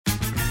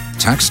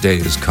Tax day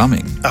is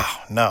coming.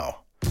 Oh, no.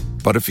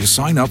 But if you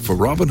sign up for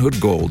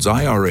Robinhood Gold's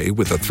IRA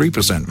with a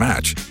 3%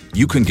 match,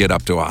 you can get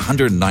up to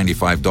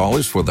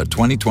 $195 for the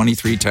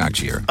 2023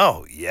 tax year.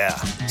 Oh, yeah.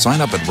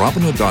 Sign up at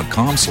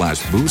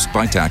Robinhood.com/boost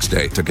by tax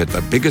day to get the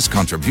biggest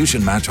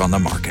contribution match on the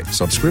market.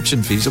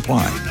 Subscription fees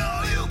apply.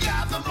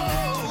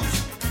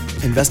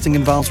 Investing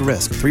involves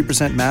risk.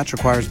 3% match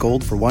requires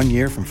gold for 1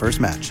 year from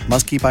first match.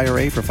 Must keep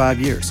IRA for 5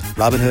 years.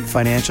 Robinhood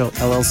Financial,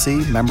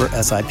 LLC, member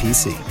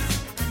SIPC.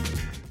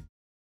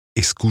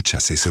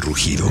 ¿Escuchas ese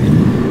rugido?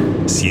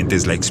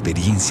 ¿Sientes la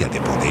experiencia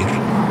de poder?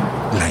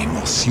 ¿La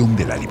emoción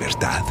de la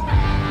libertad?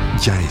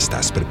 Ya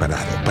estás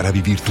preparado para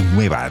vivir tu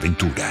nueva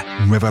aventura.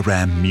 Nueva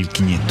Ram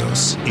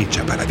 1500,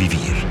 hecha para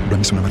vivir.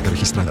 Ram es una marca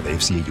registrada de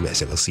FCA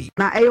US LLC.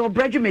 Na ayo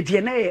graduate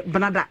ye na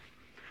banada.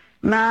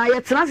 Na ye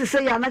tena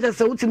se ya na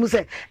se utimu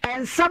se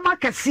ensama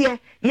kase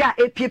ya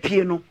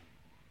epiepie no.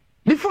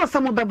 Before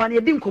some beba na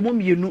ye di nkomo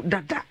mienu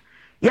dada.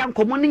 Ya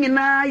nkomo ni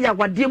nyina ya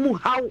wade mu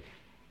haw.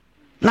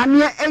 Na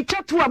ne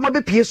etwato a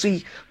mabepie so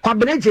yi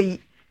kwabeneje yi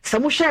se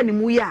mo hwe ne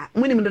mu ya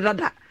munim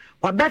dada.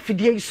 Wa ba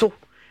fidie yi so.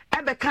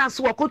 Ebe kan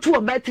so wakotu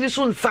o batiri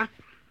so nsa.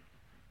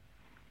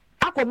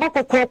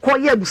 Akobokokoko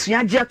ye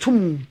abusuaje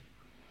atom.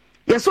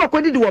 Ye so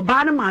akodidi wo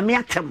ba ne maame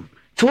atem.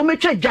 Ti wo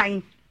metwa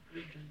dwan.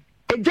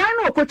 Edwan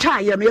no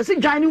okocha ye no ye se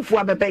dwan ne fu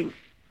abeben.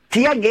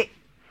 Ti ye nge.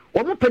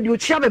 Wo mo pedi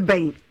ochi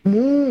abeben.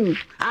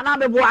 Ana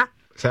beboa.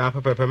 Sa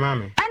papa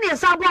mame. Ani ye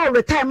sa bo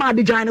retire ma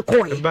de dwan ne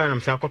koy. Ba nam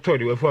sa akoto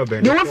de wo fu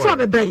abeben. De wo fu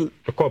abeben.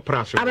 Ko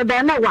praso.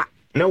 Abeben na wa.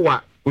 Na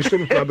wa.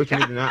 Usum fu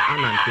abetumi na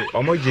anante.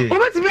 Omoje.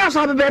 Obetumi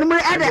aso abeben mo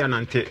ede.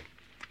 Anante.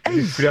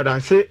 Free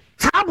dance.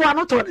 Sabo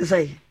anoto de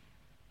say.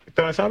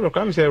 To sabo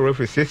come say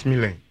refer 6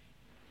 million.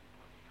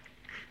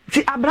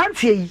 Ti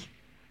abrantie yi.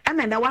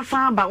 Ena na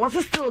wasan ba was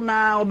still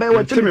na obey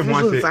what to me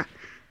so.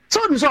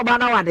 So ni so ba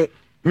na wade.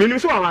 Minim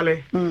so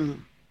awale.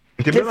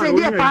 Nti be say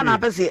dia pa na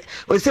pese.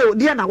 O say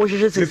dia na wo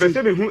hwehwe se.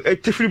 Pese be hu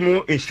etifri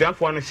mu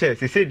enhyiafo no say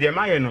say dia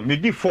ma ye no me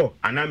di 4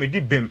 ana me di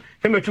bem.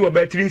 Se me tu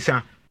oba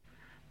tirinsa.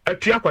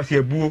 Atua kwase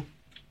abuo.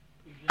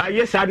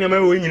 Aye sa na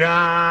ma wo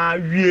nyina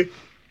wie.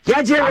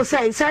 Ya je wo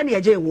say na ya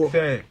je wo.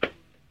 Say.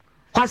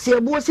 Kwase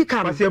abuo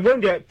sika. Kwase abuo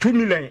dia 2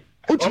 million.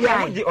 Uti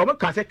ai. Oba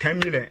ka say 10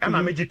 million. E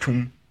ma me gi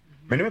tum.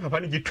 Me ne papa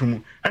ne gi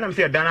tum. E na me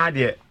say dan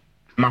ade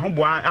ma ho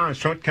boa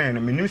anso 10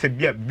 me nim say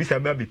bia bisa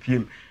ba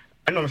bepiem.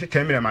 E na me say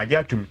 10 million ma gi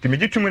atum. Ti me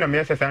gi tum na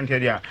me say sante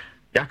dia.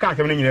 Ya ka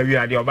asem ne nyina wi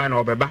ade oba na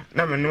obeba.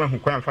 Na me no hu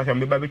kwan fa say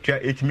me ba betua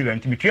 8 million.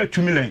 Ti me tua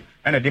 2 million.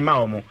 E na de ma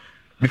omo.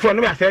 Before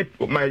no I said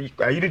my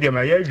ayiri de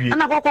ma ya wi.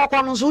 Na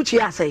kokoko no so uchi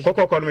asai.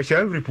 Kokoko no me say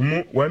every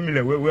pumu 1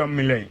 million 1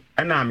 million.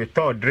 E na me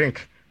to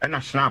drink. E na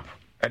snap.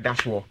 E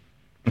dashwo.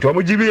 Nti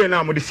omo gibi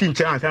na mo de si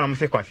nche ansa na mo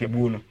se kwase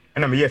buo no. E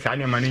na me yes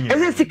ane ma ne nyina.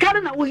 Ese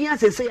sikare na wo hia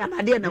sese ya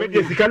na de na wo. Me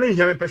de sikare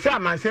hia me pese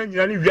amansa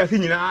nyina ne wiase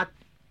nyina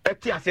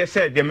eti ase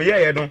se de me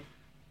ye no.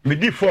 Me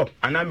di 4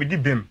 ana me di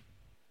bem.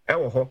 E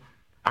wo ho.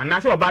 Ana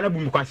se oba na bu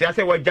mi kwase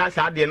ase wo ja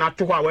sa de na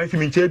to ho a wan si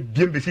mi nche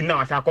biem besi na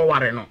wasa ko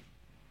ware no.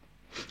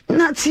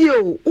 Na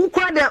tio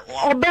ukwa de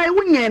obey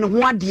wunye ne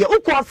ho ade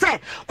ukwa se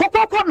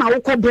kokoko na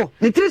ukobo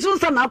ne tirisu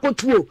nsa na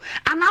akotuo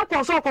ana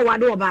akwa so ko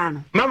wade oba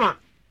no mama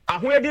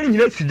ahoyede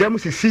nyina sidam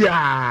sisi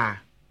a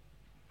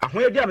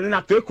ahoyede am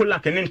na to ekola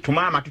kene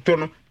ntuma amatoto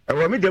no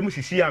ewo me dem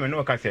sisi a me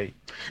no ka sei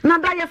na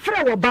da ye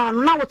frɛ wo ba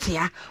no na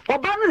wotea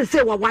oba no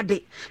se wo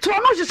wade to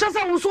ono hwehwɛ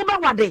se wo so ba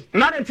wade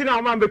na de ntina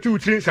o ma betu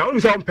utiri nsa o mi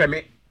se o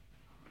mpeme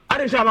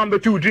ade nsa ma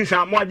betu utiri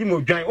nsa mo agi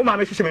mo dwan o ma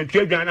me sese me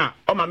ntua dwan na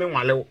o ma me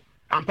nwale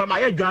ampa ma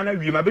ye dwan na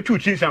wi ma betu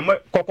utiri nsa mo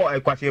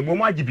kokko kwase ebo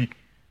mo agi bi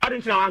ade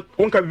ntina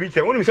wonka bi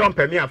che woni se o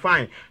mpeme a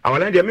fine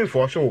awala de me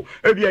mfo so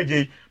e bi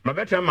agi ma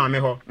betra ma me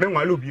ho me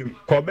nwale obi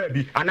ko ba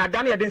bi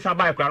anada na ye de nsa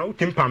ba ekra no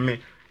timpam me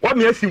wa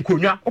me asi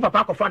nkonwa o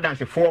papa ko fa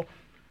dance fo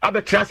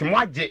abetra se mo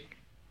age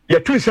ye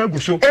tu nsa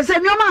guso ese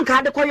mi o man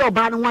ka de koyo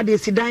oba no ho ade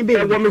si dan be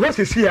ewo me ho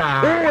sisi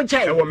a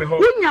ewo me ho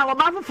unya wo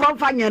ba foforo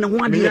fa nya ne ho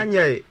ade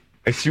nya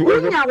esi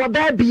unya wo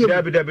ba bi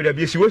da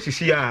esi wo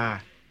sisi a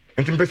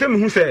enti mpese me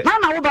hu se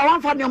na wo ba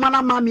wan fa ne o ma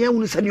na ma me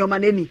ehunu se ne o ma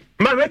nani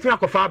ma wetin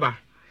akofa ba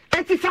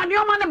eti fa ne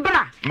o ma ne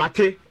bra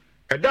mate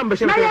edam be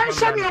se na ya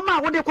hye ne o ma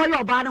wo de koyo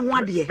oba ne ho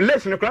ade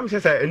list ne kram se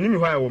se enimi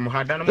ho a wo mo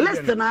ha da no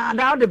list na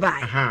da wo de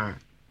bai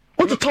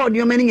o to to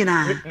ne o ma ni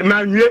nyina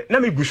ma nwe na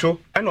me guso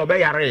e na oba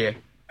yare ye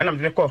e na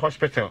me call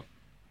hospital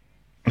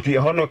nti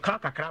ho no ka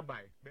kakra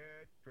bai be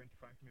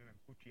 25 million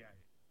kutia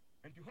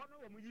nti ho no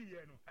wo mu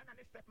yiye no e na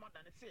ne step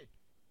mother ne say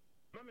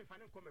ma me fa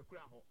ne ko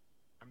makura ho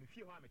am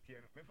fie ho ametie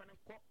no me fa ne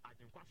ko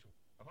agenkwa so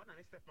ho na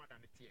ne step mother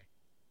ne tie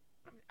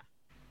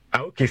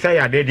okay say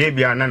ya de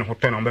bia na ne ho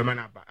to no be ma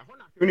na ba ho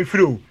na ni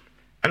free o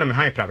ana me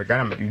han prabe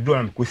gara me do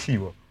na me ko si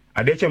wo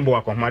ade chembo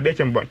akoma ade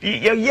chembo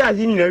ya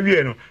azi ni na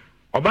wie no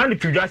oba ne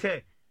tudwa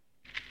say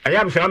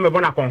aya me say me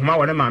bona akoma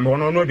wo ne ma me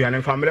wono no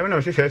duane family me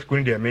na say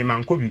school de me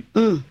man ko bi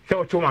say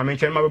o to ma me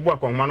chen ma be bu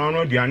akoma no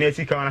no duane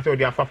asika wana say o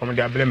de afa fam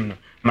de ablem no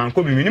man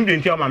ko bi minim de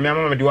nti o ma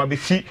me de wa be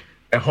si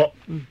ho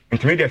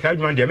ntime de say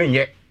adwuma de me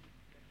nye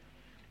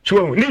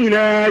so ni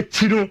nyina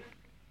chi no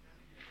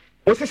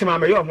o se ma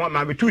me yo ho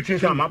ma be tu tin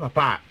say ma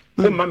papa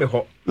o ma me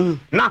ho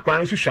na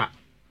akwa nsu hwa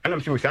and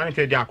I'm so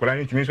sanity the akora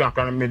ntimi so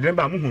akora me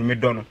demba mu hu me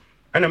do no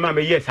ana ma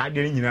me yes ade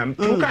nyina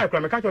tu ka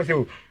akora me ka to say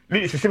o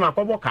li sisi ma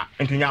koboka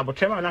ntinya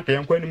abotrema na ka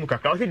yankwa ni mu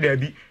kakra o se da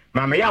bi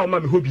ma me ya o ma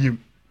me hobiem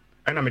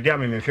ana me dia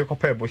me me fe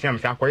kopa ebo sia me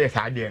sa akoye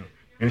sa ade no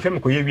me se me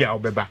koye bi a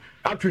obeba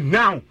up to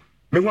now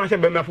me hu ase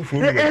be ma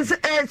fufu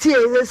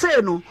tie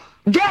say no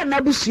gya na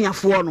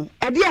busuafo no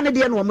ade ane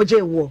de no o mo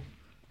je wo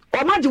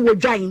o ma je wo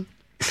dwan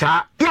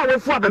sa ya wo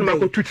fu abeba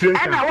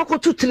ana wo ko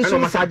tutire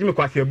so sa je me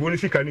kwase ebo ni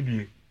sika ni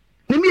bi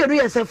ni mi enu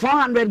yese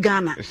 400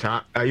 Ghana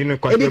sa you know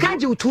kwase e ka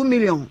je 2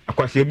 million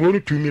kwase ebo ni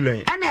 2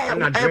 million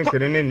ana drink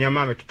ne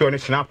nyama me to ne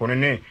snap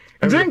ne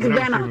drink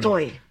Ghana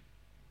toy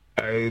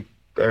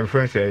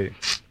friends say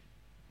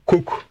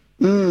cook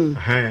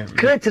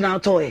create na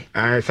toy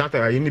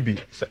sata you ni bi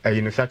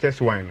you know sata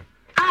wine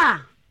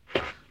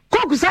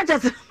cook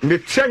sata me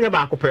chenye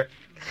ba akopɛ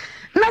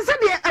na se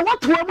de e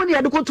wato amu ne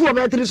yade ko to o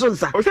metri so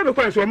nsa o se be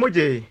kwan so mo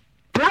je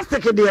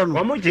plastic de no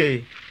o mo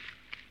je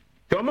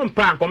to mo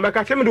mpa ko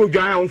mbeka se me do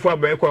dwan a wonfo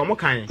abai ko mo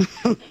kan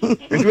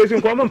nti we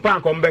sin ko mo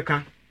mpa ko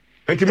mbeka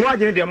nti mo age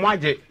ne de mo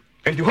age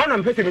nti ho na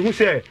mpese me hu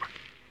se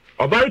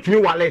obare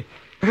tumi wale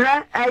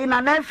in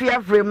an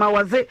FF frame, I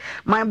was say,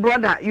 my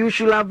brother, you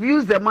should have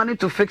used the money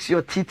to fix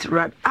your teeth,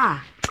 right?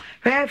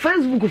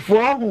 Facebook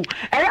for who?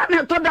 I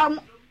am told them,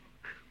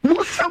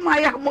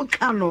 Musamaya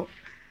Mokano.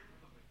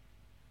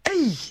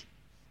 Hey,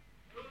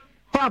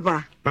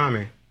 Papa,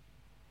 Mammy.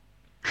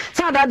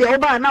 So that the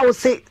Oba now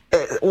say,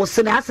 was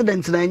an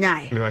accident in the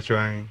eye. You are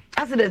trying.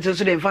 Accident to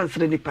the fancy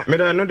the nipper.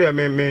 I know there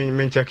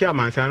may check your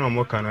man, son or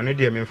Mokano, and a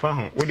dear me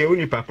found. Would the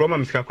only pack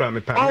Roman Scacra?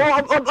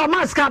 Oh,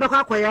 my scabba.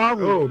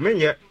 Oh, me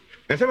yet.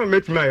 And some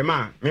met my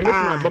man, me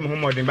not bomb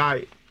home or the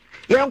buy.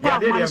 Young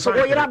Basso,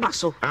 Lydia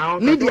Basso,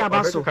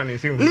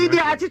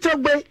 Lydia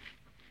Attitude Bay.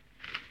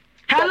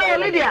 Hello,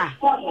 Lydia.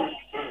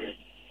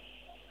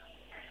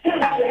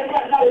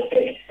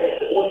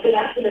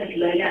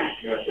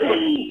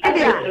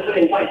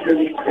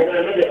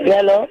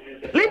 Hello.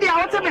 Lydia,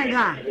 what's a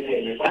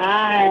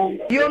man?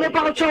 You only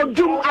about your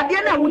doom at the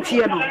end of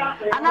Utiano,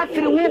 and I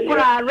feel walk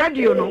on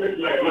radio. No.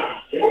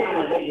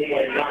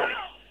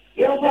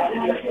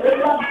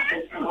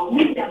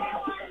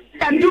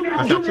 And do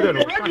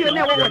radio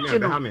never watch you.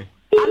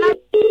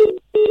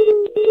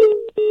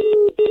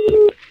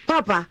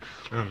 Papa,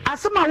 as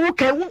some are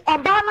okay,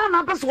 Obama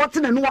numbers what's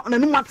in a new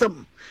matter.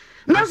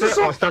 No,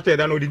 so started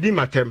and the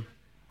Dimatem.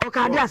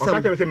 Okay, yes,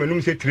 I can say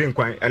Manum say train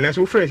quite, and as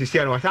your friends is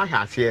here, what I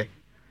have here.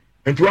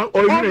 And to all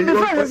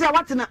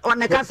what's on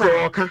the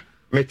casa.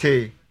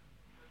 Mete.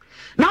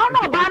 Now,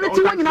 no, Barnett,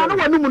 you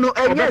know,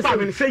 and yes, I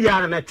mean, say,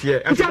 Yana, not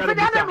here. And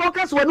I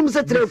workers when you say,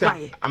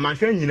 I'm a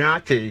saying,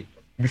 Yinate,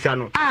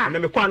 Bisano, and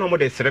then the Quano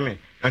de Sereme,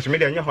 and she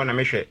made a Yahona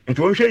Meshe, and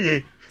to Oshe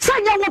ye. Say,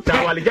 you will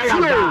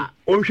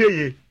Oshe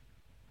ye.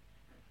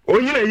 Oh,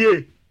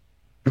 ye.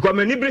 Because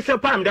many Bristol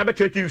Palm, the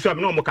better you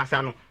some no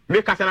Mocasano,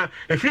 make Casana,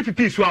 and 50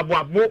 pieces who are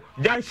bo,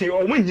 dancing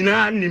or winning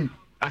him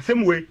a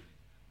same way.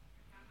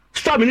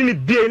 Stop in the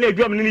DNA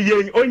drum in the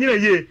year, only a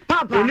year.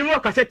 Papa, you know,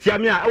 cassette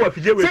Yamia, our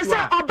Fiji with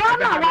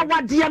Obama,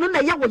 what dear, no,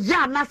 you were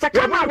young,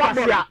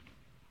 Nasaka.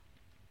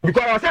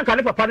 Because I said,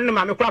 Califa Pardon,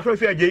 my craft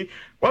say,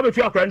 what if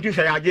you are trying to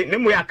say again,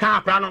 then we are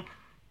car prano,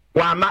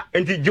 Wama,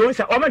 and the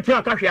Jones are over to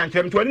a country and to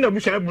another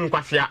bush and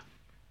Bunquasia,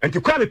 and to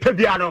call it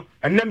Pebiano,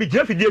 and then be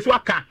Jeffy J.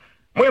 Swaka.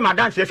 When my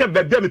dance, I said,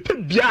 but them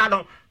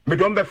Pebiano, but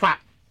don't be fat.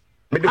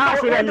 But the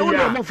password,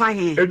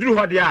 it drew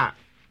what they are.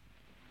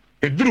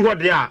 It drew what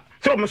they are.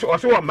 So much or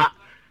so,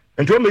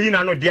 and to me,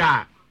 no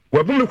dia.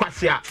 We're booming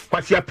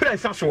Quasia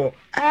Prince as well.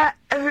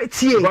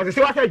 It's you. But it's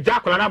what I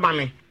jack on about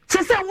me.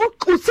 Says I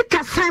would seek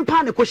a sign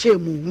panic,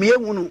 me,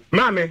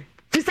 Mammy.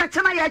 Sister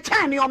China,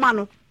 turn your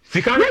mano.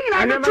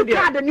 I never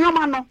had a new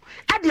mano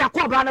at the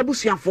Aquabana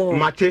Busia for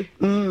Mate,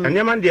 and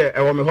your man dear,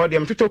 I want me hold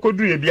him to talk to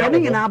you. Be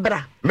in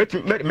Abra. Met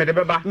the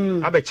Baba,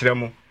 I bet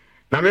you.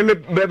 Now,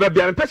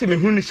 maybe I'm passing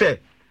who say.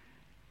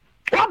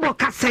 What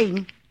about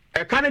saying?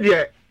 A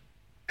Canadian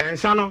and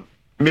son,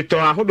 me to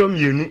a hold on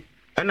you.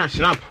 And I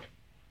snap.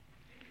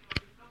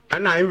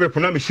 And I ever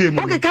pronounce him.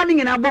 Okay, coming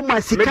in a bomb,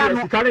 my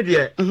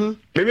Canadian.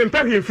 Maybe I'm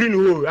packing free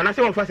no, and I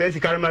say one fast as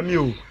he carry my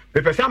mule.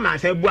 But some man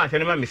said, what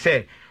and mammy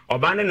say, or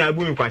banner na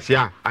boom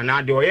quasia, and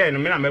I do a and a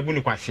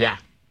man quasia.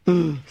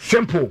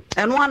 Simple.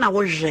 And one I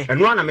was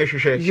and one I make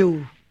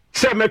you.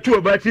 Say me two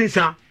about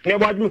Tinsa,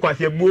 never me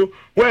quasia boo.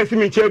 Where's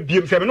me chair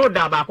beam? Seven no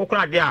daba,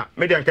 cocoa there,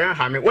 made a can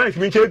have me. Where's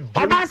me chair?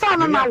 Oh, my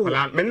son,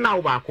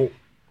 now, Baco.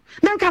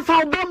 Then can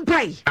fall bomb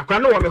play. I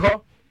can't know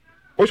what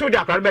also the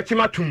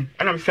Albertimatum,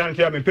 and I'm standing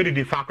here and petty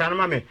the Fakran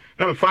mammy,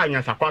 and I'm fine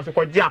as a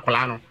consequence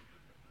Giacolano.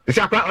 The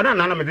Sacra or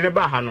none of the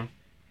Bahano.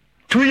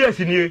 2 years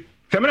in you,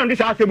 some of this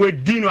after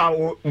with Dino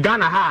or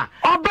Ghana ha.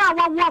 Oh, but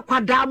what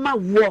Quadama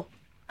war?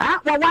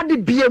 What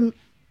did be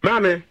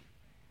Mammy?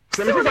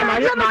 Some of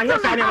my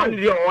signing on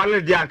the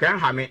old Jack and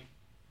Hammy.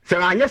 So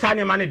I guess I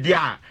money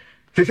dear.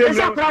 She says,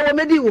 I'm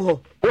a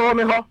deal. Oh,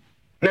 me ho.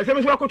 Now, some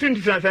of what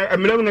opportunities I say, a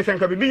million and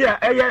can be a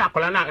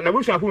Yacolana, and I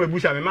wish I would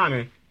bush a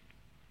mammy.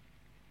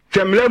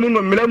 Semlemu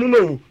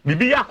no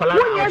bibi ya kwala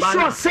na ba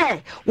na wo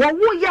say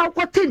wo ya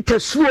kwoti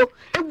ntasuo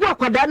egu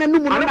akwada na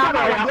numu na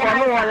ba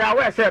ya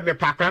we say me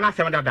pakra na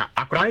sem dada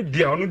akra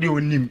de ono de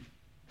onim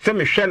se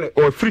me hwe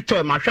o free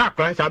time ma hwa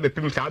akra sa be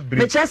pim sa bri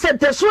me chese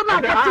ntasuo na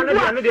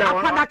kwoti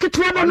akwada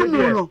ketwa na numu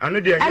no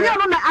enye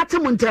no na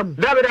atem ntam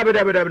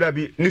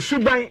dabi ni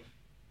suban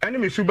ene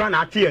me suban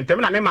na ate ntam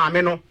na ne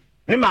maame no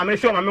ne maame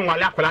se o maame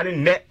nwale akwala ne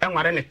nne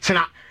enware ne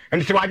tena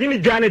enti se waje ni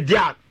dwane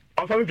dia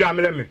onfa me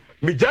dwamele me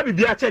mi jabi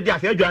bia che dia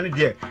se adwane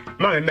de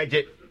ma me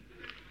meje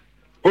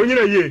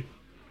onyina ye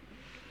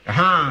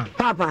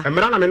papa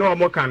emra na me no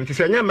mo kan ti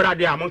se nya mra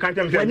de a mo kan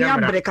tem se nya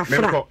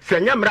mra se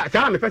nya mra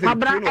sa me pese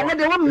abra ene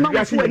de wo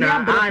mma fu nya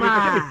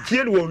abra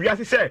tie wo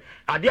wiase se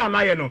ade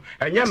amaye no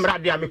enya mra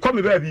de a me ko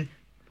me ba bi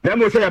na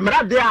mo se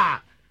mra de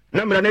a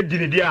na mra na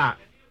dini de a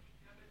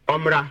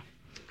omra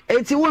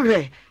enti wo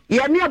hwe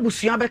ye ne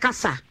abusua be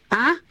kasa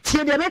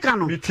tie de me ka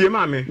no bi tie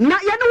ma me na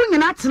ye ne wo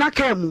nyina tena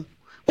ka mu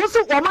Oso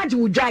wamaji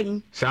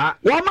udwan sa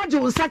wamaji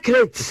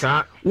unsacred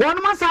sa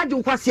wonu masaji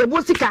ukwase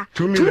bosika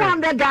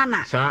 200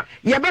 Ghana sa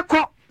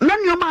yebekọ na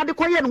nyoma ade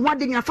koye ne ho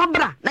ade nya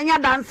fabra na nya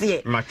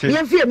danse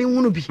ye fie ni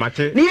hunu bi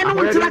ne ye no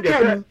ntira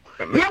ka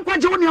mu ye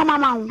kwaje wo ne o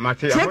mama wo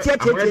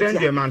tie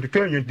de man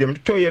to nyu dem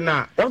to ye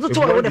na o to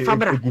wo de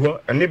fabra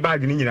ne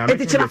bag ni nyina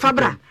eti chira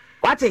fabra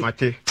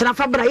wate chira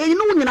fabra ye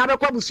no nyina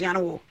bekọ abusua no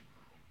wo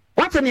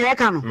wate ne ye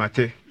ka no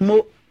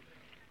mo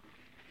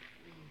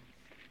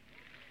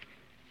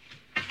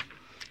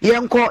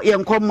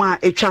yenko ma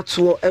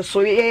etwato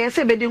eso ye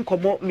se bedi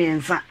nkomo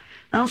mienza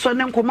nanso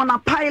ne nkomo na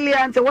pile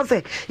ante wo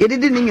se ye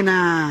didi ni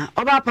nyina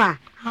oba pa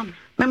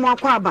memo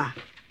akwa aba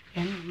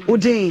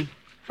udin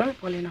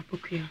Paulina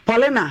Pokua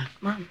Paulina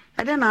mam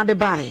ade na ade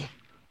bae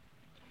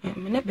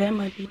me ne be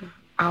ma bi na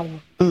awo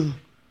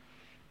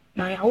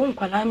na ya wo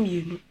nkwala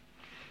mienu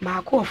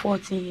ba ko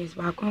 14 years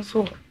ba ko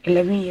so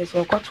 11 years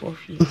or 12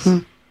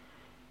 years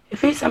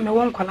if isa me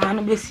wo nkwala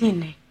no be si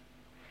ne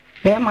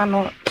be ma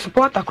no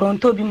support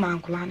akronto bi ma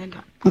nkwala ne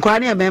da nkwala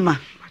ne be ma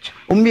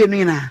omienu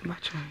nyina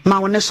ma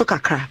wo ne so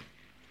kakra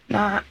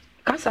na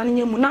kasa ne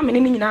nyemu na me ne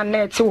nyina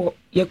na ete wo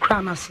ye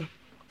kra na se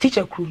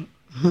teacher kru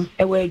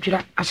ewe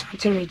adwira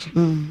Ashanti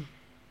region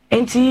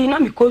enti na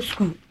me go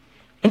school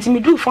enti me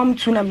do form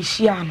 2 na me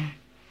hia no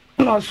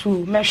no so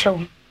me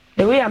hwe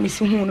the way am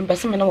si hu no be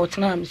se me na wo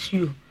tena am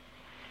si o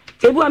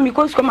tebu am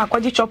go school ma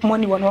kwaji chop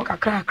money wo no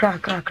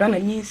kakra na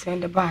nyi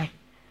send buy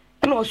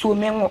no so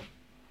me ngo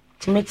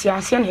timeti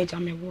ase na eja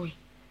me wo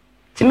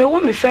ti me wo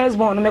me first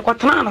born no me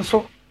kwatena na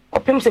so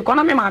opem se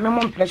kona me ma me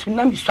mo mpresu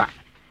na mi swa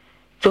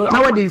so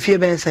na what do you feel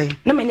be say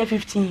na me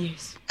 15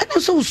 years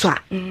and so swa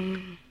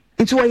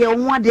nti wo ye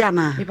wo ade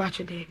ana me ba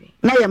cho David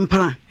na ye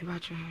mpra me ba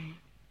cho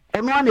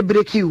eno ane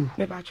break you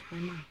me ba cho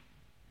ma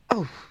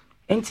oh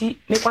enti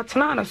me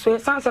kwatena na so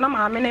sanse na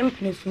ma me na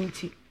mpresu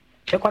nti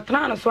me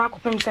kwatena na so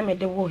akopem se me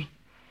de wo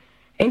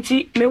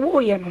enti me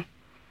wo ye no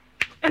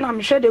ena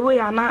me hwe de wo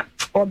ya na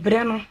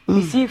obre no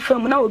isi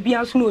fam na obi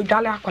anso na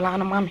odwale akola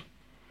no mame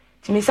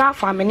ti me sa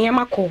fa me ne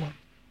makọ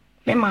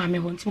me mame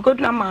ho ti ko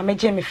duna mame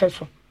je me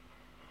feso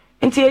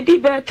enti edi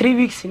be 3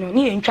 weeks no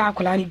ni entwa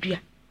akola ne bia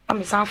na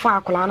me sa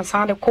fa akola no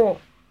sa de ko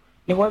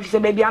ne wo fi se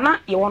bia na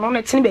ye wono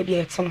ne tene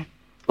bia ete no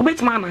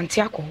obetima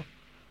anante akọ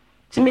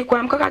ti me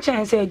kwam kaka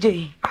chen se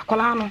je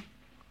akola no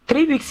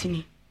 3 weeks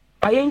ni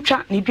ba ye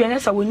ntwa ne bia na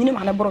sa wonyini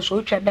ma ne boro so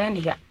otwa be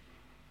ne ya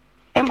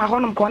e ma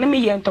honom ko ne me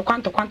ye ntokwa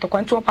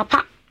nti o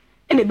papa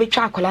ene be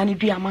twa akola ne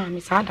dua ma me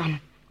sa da no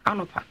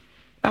anopa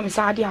na me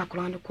sa de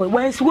akola ne ko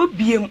wansi wo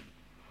biem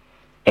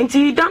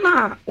enti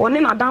dana woni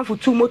na danfo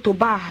tu moto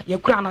ba ye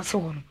kura na se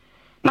ho no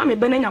na me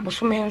be na nya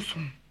boso me nso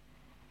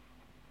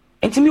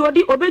enti mi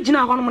odi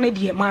obegina ho no ne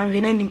de ma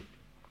nwe nanim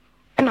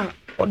na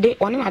ode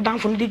woni na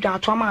danfo ne de dwa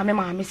ato ma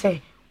me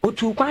se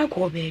otu kwan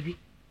ko baabi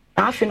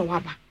na afi no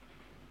waba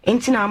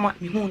enti na ma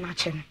me hu na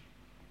che no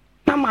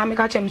na ma me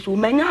ka che me so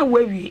manya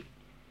wawie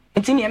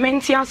enti ne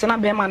menti ase na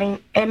be ma ne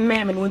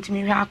emme me no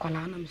ntimi hwe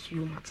akola na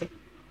msuo mate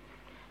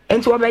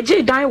enti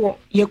obeje dan wo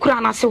ye kura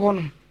na se ho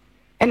no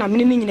e na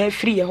mene ni nyina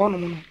free ye ho no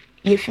no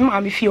ye fi ma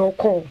me fi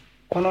okọ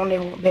ono ne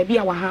ho ba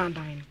bia wa ha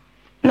dan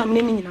na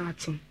mene ni nyina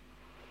atim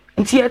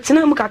enti ye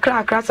tena mu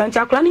kakra sa enti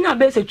akola ni nya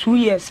be se 2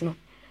 years no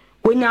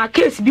wonya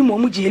case bi mo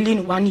mu jeli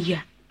ni 1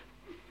 year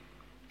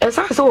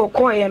esa se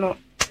okọ ye no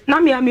na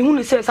me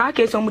hunu se sa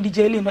case mo di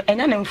jeli no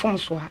enya ne mfom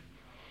so ha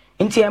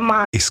enti e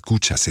ma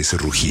Escuchas ese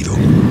rugido.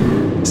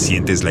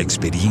 ¿Sientes la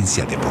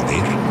experiencia de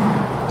poder?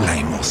 La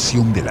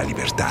emoción de la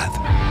libertad.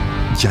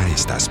 Ya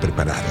estás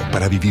preparado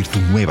para vivir tu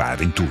nueva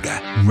aventura.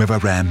 Nueva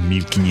Ram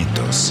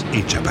 1500,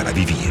 hecha para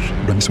vivir.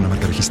 Ram es una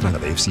marca registrada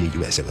de FCA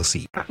US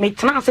LLC. Me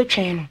tena se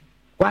twen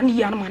 1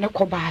 year na mane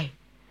ko bai.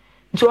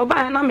 Jo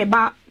bai na me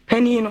ba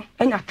pani no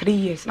enya 3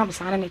 years na me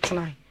sa na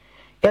tena.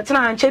 Ya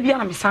tena nche bia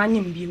na me sa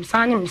nyim bi, me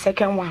sa nyim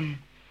second one.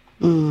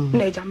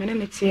 Na eja me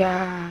ne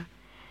tia.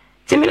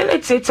 Ti me ne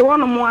tia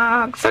wono mo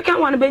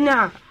second one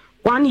benya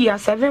 1 year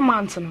 7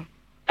 months no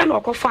e no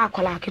okofa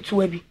akola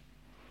ketuwa bi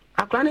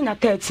akola ne nya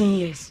 13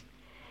 years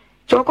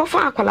ti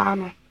okofa akola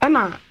no e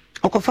na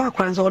okofa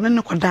akola nso one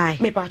ne ko dai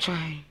me pa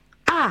try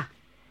ah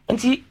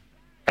enti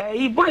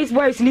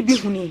boys ni bi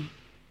huni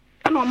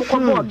ana omo ko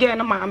bo ge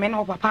na maame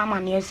na papa ma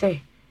ne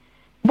say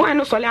boy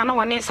no sole ana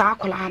wone sa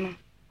akola no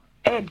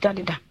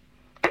dadida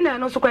ena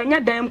no so kwa nya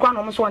dan kwa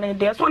no so wone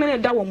de so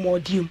wone da wo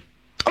modiem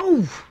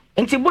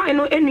nti boy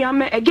no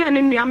enuame again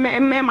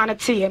enuame ma na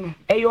tie no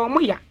eyo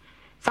omo ya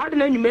sa de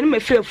na nwume no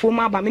mafefu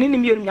ma ba me ni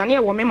mienu nya na e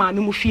wo me maame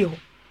mu fie ho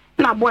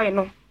na boy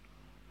no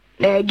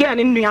again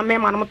enuame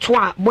ma no to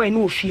a boy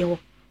no ofie ho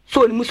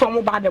so ni mu so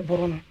mo ba de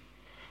boro no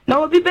na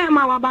obi be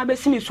ma wa ba be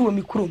simi so o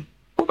mi krom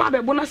o ba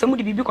be bo na samu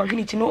de bibi ko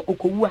hwini ti no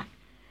okowu a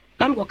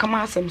na me ko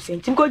kama asem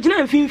senti ko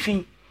gina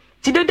mfimfin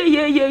ti dede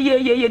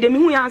ye de mi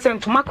hu ya asem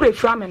to makro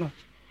efra me no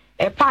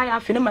pa ya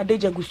afi ne ma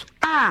deja gusu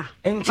na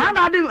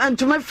na de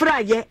ntuma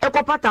fra ye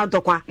ekopata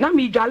ntokwa na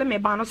mi dwale me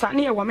ba no sa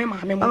na ye wo me ma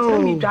me mo na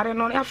mi dware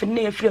no afi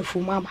ne ye fra fu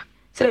ma ba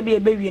sere be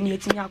be wie ne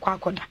yetinya akwa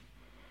akoda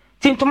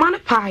ti ntuma ne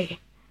pa ye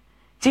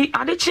ti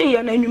ade chin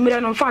ye na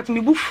nwumere no in fact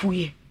mi bu fu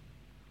ye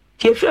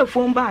ti e fra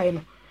fu mba ye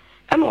no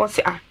e no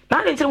se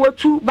na de ntere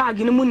watu bag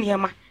ni mu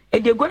niema e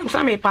de go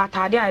sa me pa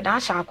atade a da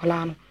sha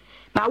akola no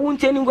na wo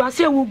nteni ngwa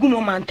se wo gu mo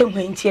ma ntam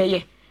hwantie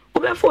ye wo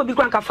be fa obi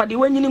kwan ka fa de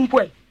wanyini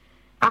mpo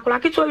akola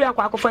kitu wi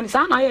akwa akofani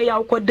sa na ye ya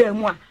ukoda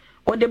mu a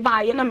o de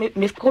ba ye na me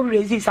ko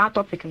resist a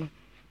topic no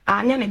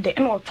anya ne de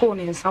na oto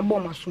ne nsa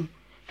bɔ maso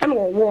e na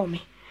wo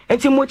me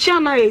enti mochi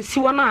ana esi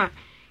wona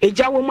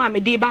eja wo mu a me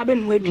de ba be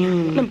no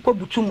adua na me ko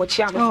butu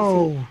mochi ana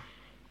sisi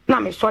na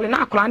me sole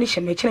na akola ne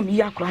hye me kire me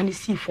yi akola ne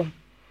si fom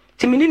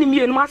ti me ni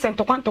mienu ma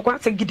sento kwantokwa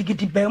se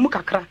gidigidi ba mu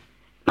kakra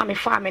na me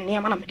fa me ne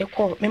ma na me de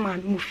ko me ma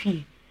no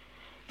fie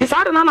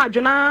Isada na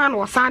adwena na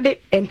osade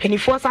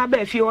empanifo sa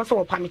ba afie wo so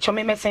wo pa me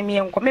chome mesem ye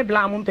nko me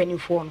bla mu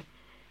empanifo no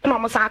na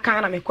mo sa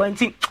kan na me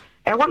kwanti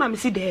e wo na me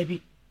si da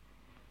bi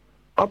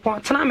opon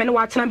tena me ne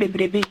wa tena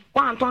bebrebe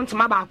wa anto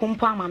ntoma ba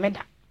akompo ama me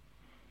da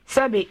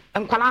sabe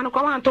enkwala no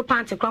kwa wa anto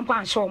panty krampo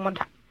an show mo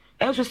da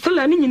enso still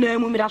ani nyina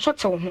mu mi da so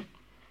tew ho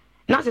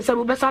na se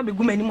sabe be sa be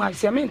gumani mu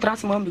ase me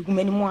ntrase mo be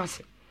gumani mu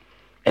ase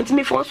enti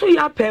me fo so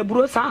ya pa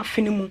buro sa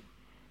afini mu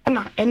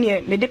na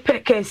ene me de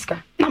pe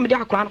keska na me de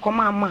akora no ko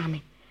ma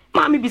me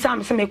Mami bisa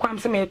me se me kwam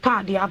se me to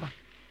ade aba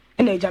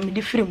na eja me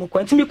di firi mu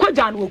kwa nti me kwa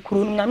jana wo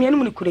kuro no nyame no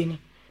mu kuro ni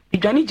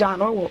bidwane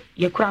jana wo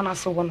ye kura na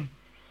so wo no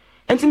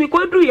nti me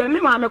kwa duru ye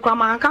me ma me kwa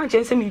ma kan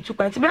chen se me tu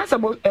kwa nti be se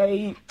bo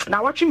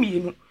na watwe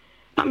mienu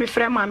na me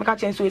frɛ ma me ka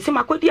chen so se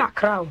makodi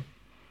akra o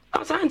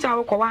asa nti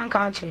awo kwa wan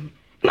kan chen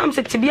na me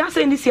se tibia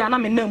se ni sia na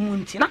me na mu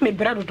nti na me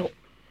brɛ dodo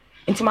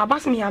nti ma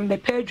bas me ya me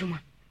pa adwuma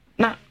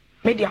na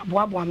me di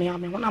aboa me ya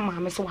me wona ma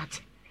me se wate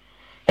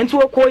nti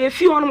wo ko ye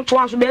fi wonom to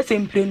aso be se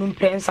mprenu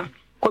mprensa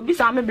ko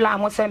bisa me bla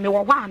mo se me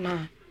wo hwa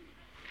na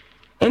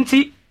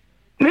enti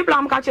me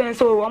bla mo ka chen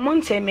so o mo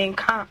nte me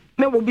nka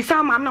me wo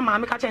bisa ma na ma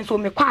me ka chen so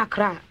me kwa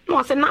akra na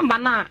o se number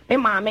na me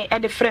ma me e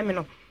de frɛ me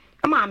no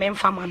ma me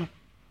mfa ma no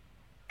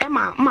e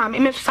ma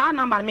me sa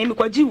number me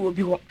ko ji wo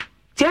bi ho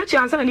ti a chi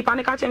ansa na nipa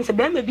ne ka chen se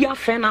be ma bi a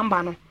frɛ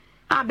number no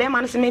a be ma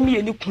no se me mi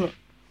eni ku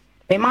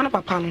be ma no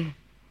papa no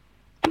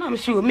na me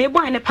so me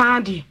boy ne pa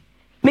di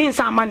me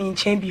nsa ma ne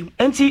nchen bi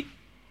enti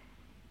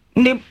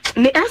ne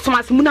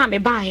esmas mu na me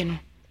bae no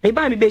me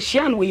ba me be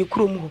hia no we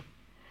krom ho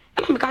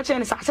ana me ka che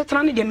ne sa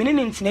asetena ne de me ne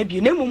ntina bi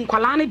na mum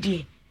kwala ne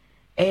de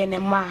ne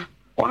ma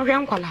won hwe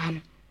nkwala no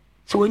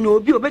so onye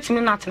obi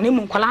obetimi na atena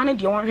mum kwala ne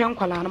de won hwe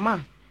nkwala no ma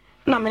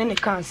na me ne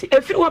kan se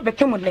efiri wo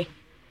bekem le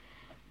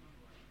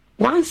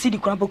wan city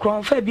kran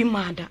pokron fa bi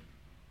maada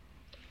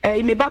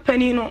me ba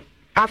pani no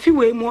afi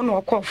we mu no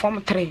okọ form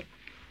 3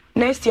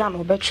 next year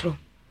no betro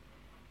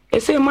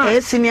ese ma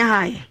senior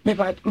high me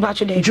ba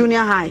de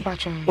junior high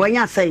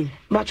wanya say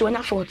ba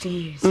wanya 14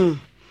 years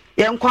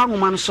yen kwa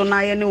homa no so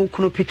na ye ne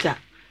okuno Peter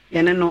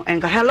ye ne no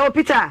enka hello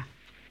Peter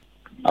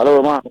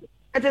hello ma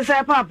ete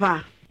say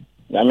papa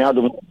ya mi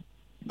adum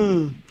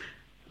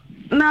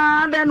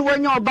na den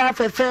wanya oba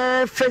fe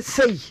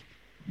sei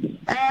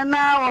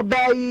na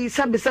obai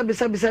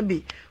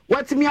sabi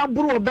watimi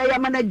aburu obai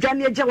ama na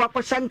dwane agya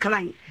wakɔhyɛ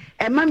nkran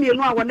ɛma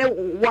mienu a wɔne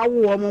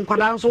wawo wɔn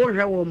nkwala nso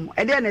wɔhwɛ wɔn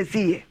e de na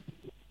siye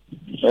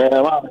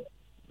ma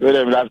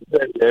wele mi la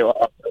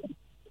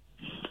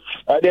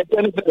ade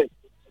ten se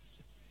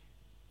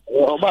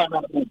oba na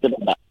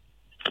ntena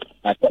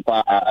na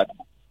tapa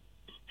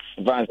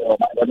vans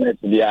oba na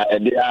dia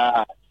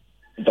dia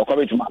to ko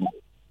bitu mama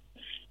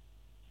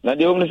na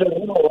de omni se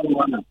no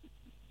wana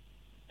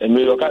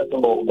emi lo ka to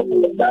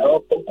da o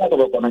ko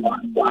ko na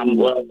ambo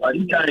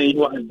ani kan yi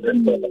wa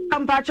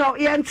ampacho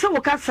ye nti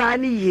wo ka saa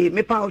ni ye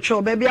me pa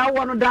ocho ba bia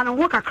wo no da no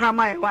ho kakra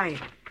ma e wai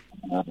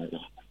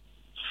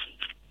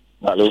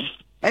hello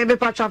be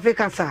pa traffic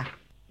asa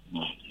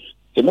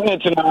ke me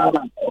ntina na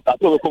ka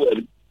to ko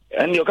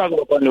ani o ka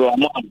ko ni wa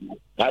mo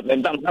na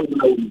ntam na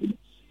na wo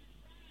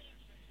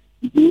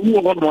ni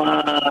wo mo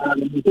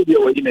ni to bi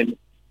wo ni ni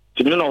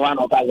ti mi no wa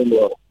na ka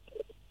ngo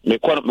me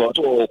ko no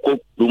to ko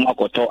du ma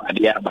ko to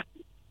ade aba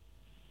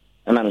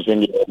ana no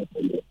sendi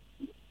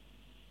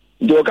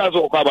do ka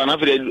so ko aba na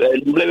fere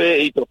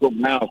lebe 8 o'clock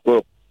na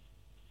ko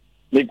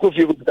me ko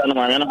fi ko ta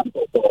na na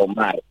to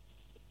mai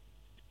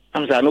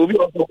am sa no bi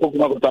o ko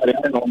ma ko ta re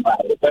no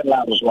mai per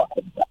la so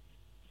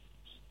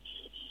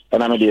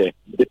ana no die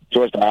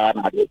so sa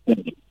na de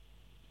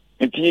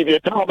nti be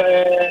ta be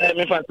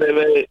me fa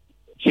say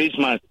 6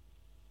 months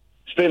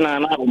still na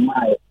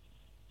my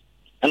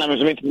and I'm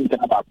meeting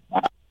about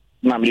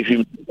na me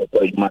film ko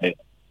my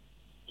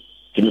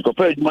ti me ko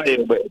pa my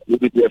be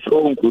be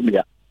from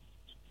Colombia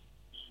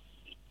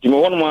ti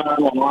mo won ma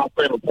no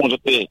pa no ponzo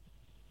te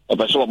o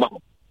ba so ba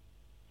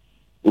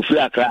o fi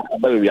aka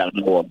ba be ya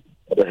no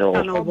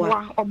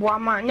obo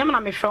ama nyam na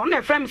me fre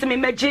na fre me se me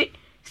meje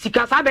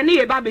sika sa be ne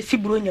ye ba be si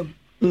buro nyam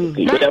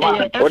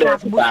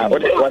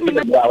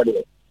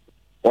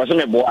what's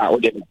me boa o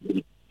de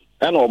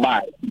and o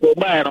buy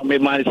no me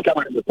man sika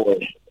man be ko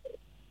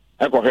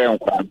e ko he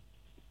nkwa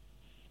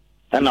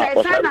and na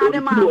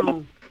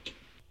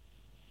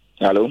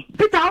hello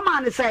Peter how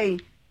man say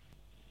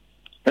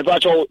e ba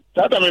cho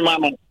tata me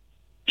man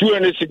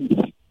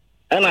 206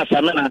 and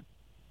asamena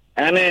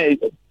and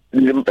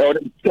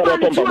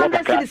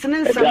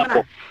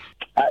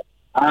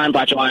I'm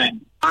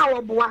patching.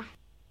 Our boy.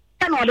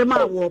 And all the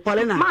man,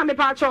 Paulina. Mammy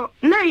Pacho,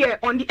 nay,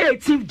 on the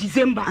 18th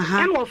December,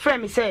 and what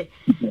friend say,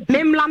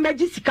 Mem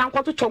Lamberti can't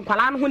go to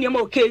Chonkalan when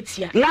you're okay.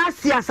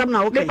 Last year, some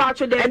now, okay,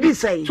 Pacho, they did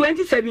say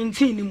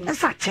 2017.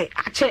 That's a check.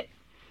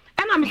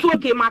 And I'm so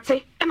okay,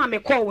 Mate, and I'm a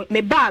call,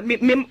 me bar,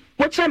 me,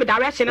 what time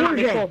direction and I'm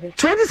a call.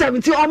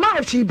 2017, or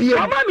my she be,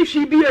 or mammy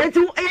she be,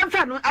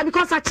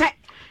 because I check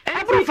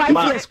every 5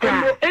 years.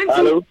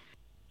 Hello.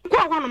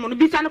 One on the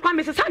beach and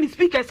the Sunday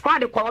speakers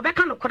squad, the call back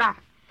on the crowd.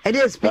 It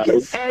is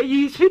speakers.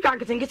 You speak, I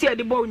can get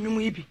the ball, you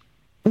maybe.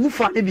 Who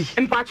for the be?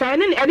 And Pacha,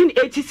 and in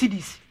 80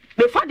 cities.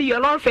 Before the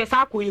yellow face,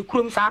 I could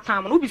cruise our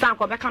time, and who be some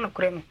back on the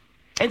crane.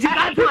 And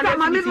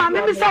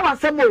Mammy saw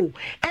some more. And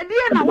the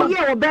end of the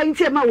year, Bank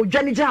Tema,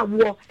 Johnny Jam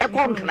war, a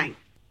concline.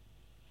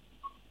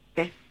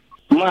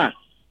 Ma,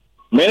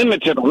 men,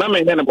 not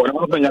many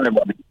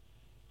anybody.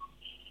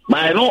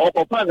 My no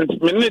opponents,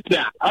 minute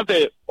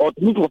after or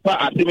to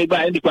pass me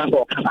by any class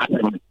or can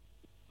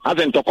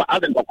hasn't talk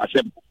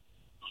assembly.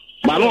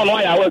 But no,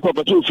 I work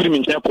for 2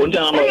 filming check on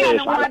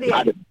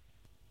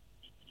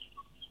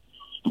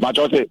but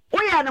okay,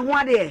 we are the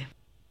one there.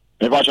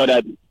 If I show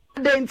that,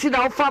 then see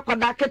how far for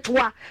that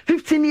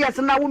 15 years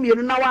and now you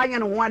know I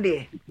am one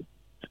day.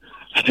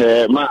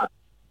 Ma,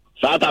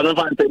 Satan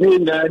find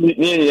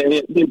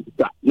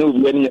no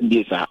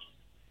this.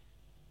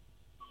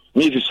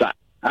 Me, sir.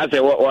 I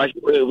say, what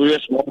we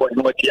small boy,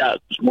 no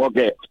small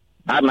girl.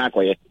 I'm not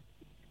quiet.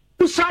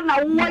 Son,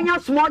 now when you're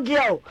small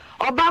girl,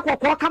 or back or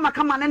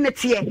come on in the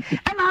tear, and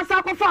I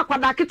saw for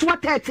that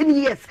 13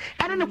 years,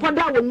 and in the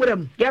Quadra with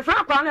them. Yes,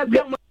 I can't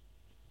get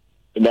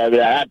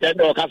baby. I tell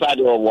you,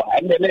 Casado,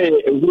 and then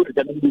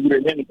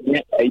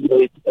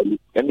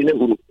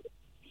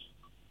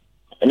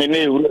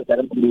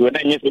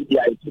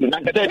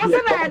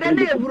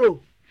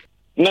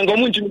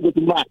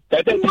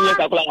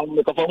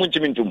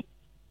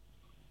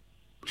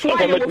so I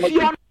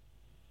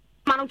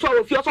man to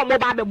of your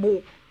mobile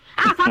ball. I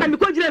found them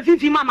because you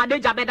 50 mama de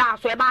jabeda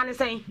so e ba ni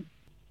saying.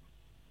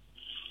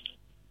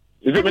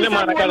 Is it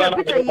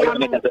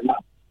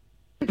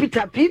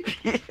Peter Pip?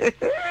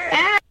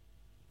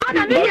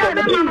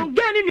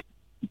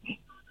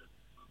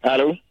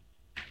 Hello?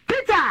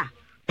 Peter,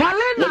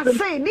 Paulina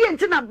say, the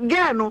antenna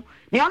gano,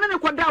 the only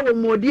quadra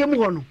more dear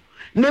mono.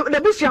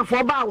 The bishop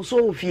for bow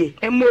so fear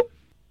and more.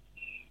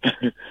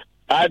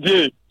 I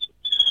did.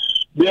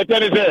 The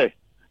attorney say,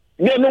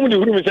 no, nobody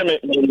room is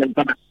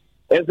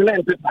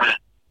excellent.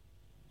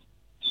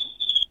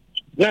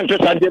 Then to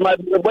Sunday, my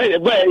boy,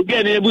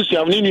 again, a bush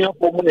of New York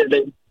for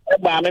money. I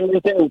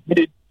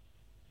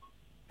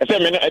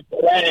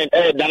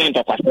said, done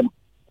to custom.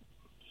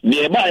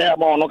 Nearby,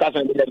 I'm on no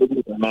cousin.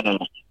 No.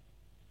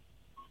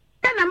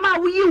 And a ma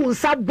we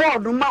use a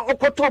board no ma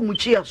okoto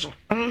muchiaso.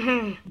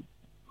 And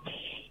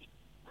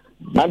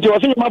you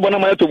was in my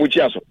bonama to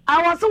muchiaso.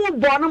 I was so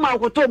born ma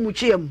okoto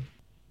muchiam.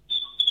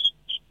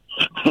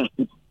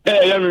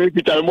 Eh, I'm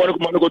repeating more to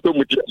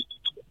muchiam.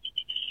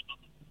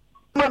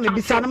 Mammy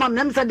Bissana,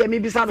 Mam said,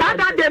 maybe some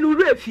that then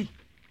refi.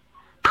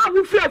 I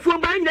will fear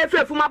from buying the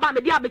fear from my band,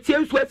 the abbey,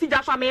 where see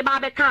just from a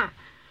barbecan.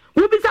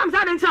 We'll be some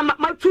sudden some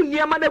too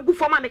near mother good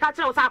for my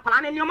catcher was up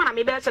and your man,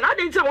 maybe I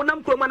didn't tell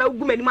them from a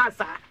woman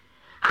master.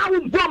 I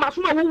will bomb a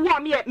small who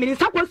warm yet,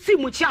 Minister will see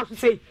much else to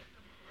say.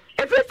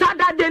 If it's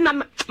that then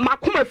my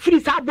come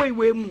free our boy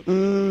with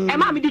and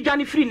mammy did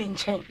Johnny free in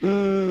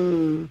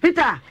chain.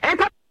 Peter,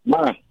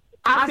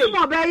 I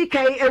saw very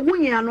kay a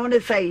winning on the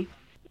say.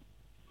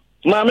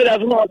 Mammy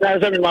doesn't know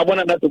that I'm my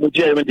bonnet to the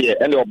chair and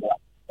the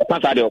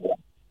Passadio.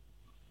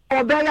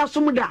 Or Bella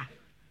Sumuda.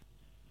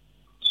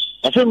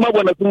 I feel my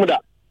bonnet to Muda.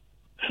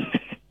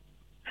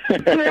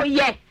 Oh,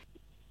 yeah.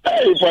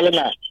 Hey,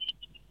 Paulina.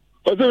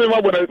 I feel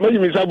my bonnet, maybe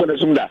Miss Abona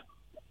Sumda.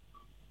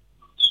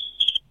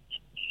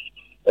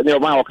 And your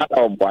man will cut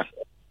out one.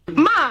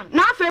 Ma,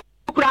 not fair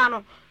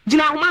crano.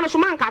 Gina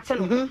Manasuman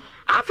Catson.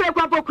 I feel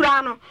Quampo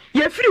crano.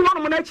 You're free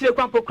one minute to the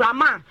Quampo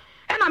crama.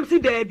 And I'm see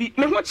baby,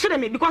 me what should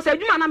me because I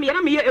do man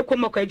me a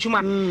comoka juma.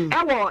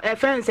 I war a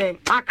friend say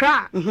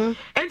Accra. And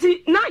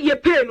see not your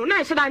pay no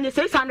nice than you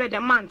 600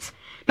 a month.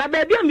 Now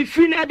baby I'm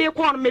free na dey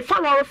call me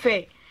follow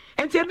fair.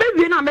 enti e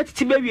bewie na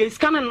metiti bewie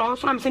sika no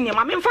so na me se ne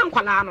ma me mfa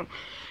nkwala no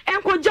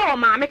enko je o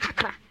ma me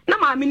kakra na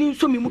ma me ni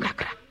nso me mu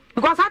kakra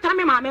because atara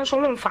me ma me nso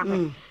wo mfa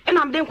no e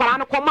na me de nkwala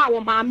no koma wo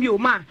ma me o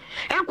ma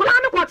enkwala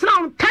no ko tena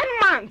on 10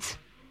 months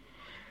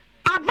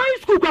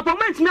abai school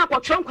government me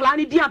akotwe nkwala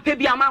no di ampa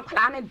bi ama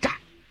nkwala no da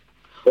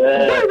we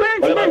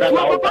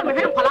wo papa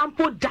me nkwala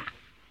mpo da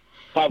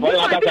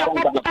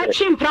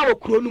chimpra wo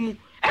kuro no mu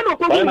e no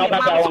ko hu me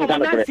ma so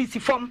na sisi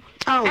fom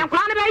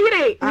enkwala no be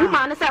yire wu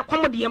ma no se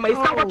komode ma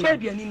iska ko twa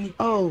aduani ni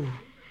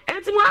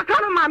enti mu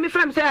aka no ma me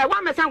frem se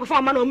wa me san ko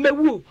fom ma no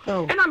mewu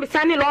e na me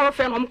san ni lo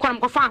fe no mo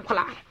ko fa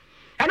nkwala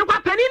eno kwa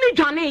pani ni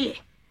dwane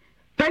ye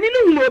pani ni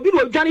hu obi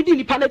no dwane di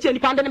nipa na che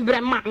nipa de ne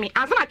bre ma me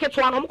ansa na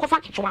ketwa no mo ko fa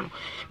ketwa no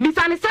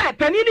bisane se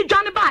pani ni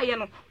dwane ba ye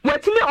no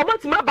watimi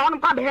obotimi ba no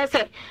kwa be he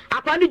se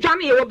akwa ni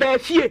dwane ye wo ba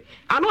fie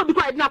ana obi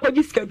kwa edina kwa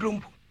giska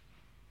drumbu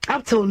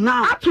up to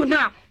now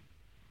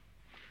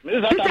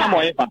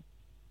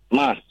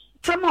ma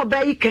some of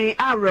bay can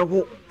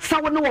arrow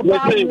someone no ba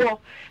wo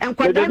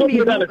enkwada mi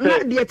na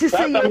de ti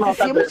say ye ti mu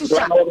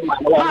sha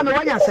ma me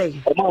wanya say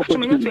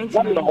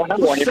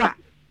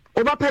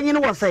oba panyin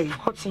wo say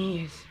 14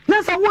 years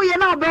na so wo ye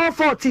na be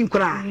 14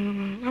 kura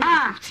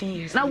 15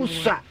 years na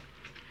usa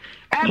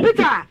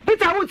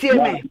Peter wo tie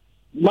me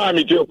ma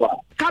mi tie kwa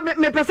ka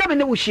me pesa me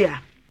ne wo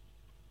hia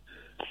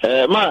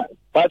ma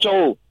pa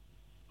cho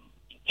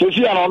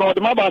Sisi ana no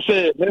de maba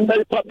se me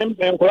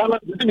nkora na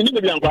me ni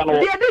be nkora no.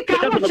 De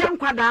ka no che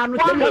nkwada no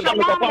che no che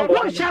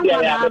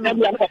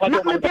nkwada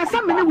no. Na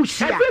pesa me ne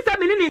wuhia. Pesa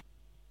me ni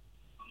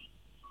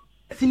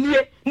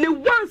sinie ne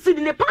once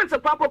di ne pants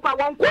papa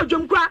won ko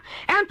dwom kra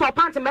ento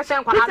pants me se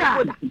nkwada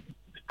no da.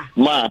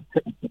 Ma.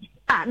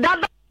 Da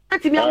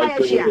ti mi ama ya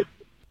hia.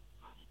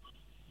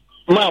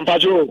 Ma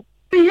mpacho.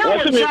 Ya wo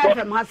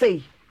che ma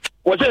sei.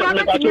 Wo che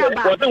me mpacho.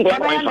 Wo che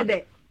nkora no.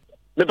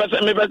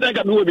 Me pesa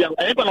ka mi wo bia.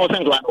 E pa no se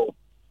nkora no.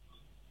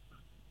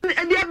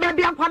 Dia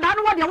baby akwada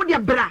no wo de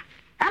bra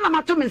ana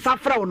mato me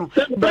safra wo no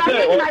bra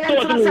ni na ya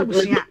tsara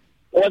busia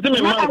o ti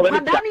me man ko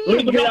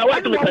ni ya wa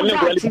ti me tele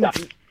ko lita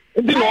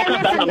ndi no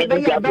ka da na me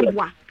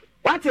bua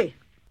wate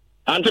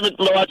anti me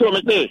wa to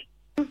me say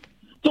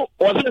so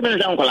o ti me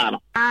jan kola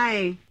no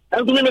ai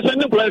anti me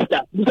send ko lita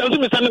bi so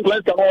me send ko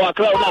lita o wa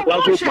kra o na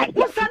kwa so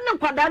wo send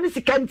kwada ni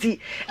sikanti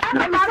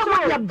ana ma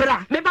so ya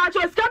bra me ba cho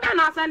skanda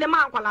na send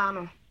man kola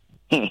no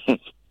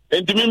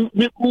enti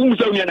me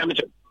so ni na me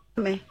che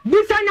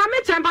Bisanya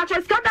me chemba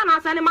cho skanda na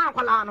sane ma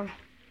akwala no.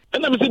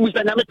 Na me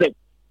bisanya me tek.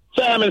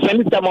 Say me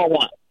sani ska mo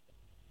wa.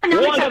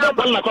 Wo ga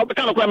ba na ko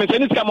ka na ko me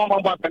sani ska mo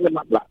mo ba kan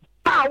ma bla.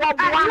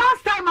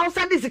 Last time I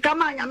send this ska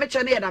ma nya me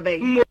che ne da be.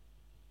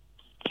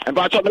 E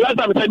ba cho last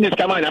time sani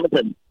ska ma nya me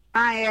che.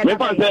 Me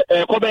pa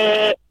se ko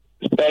be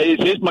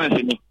 6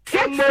 months ni.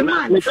 6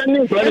 months.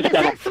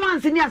 6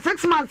 months ni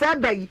 6 months e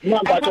be.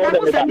 Na ba cho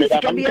le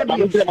ska be.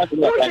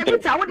 Wo je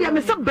ta wo de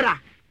me se bra.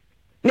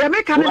 Ne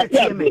me kan na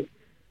tie me.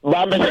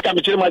 Ba me se ka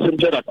me chire ma se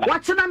mjera ta.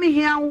 What na me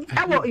hian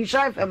e wo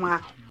insha FM ha.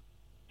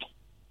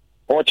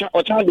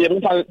 Ocha de me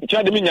fa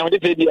cha de me nya wo de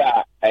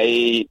dia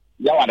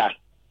yawada.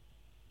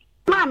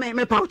 Ma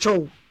me pa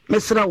cho me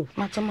sraw.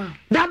 Matama.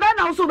 Da ba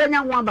na so be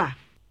nya ho aba.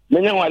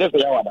 Me nya ho ade so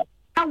yawada.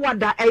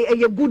 Yawada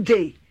a good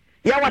day.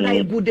 Yawada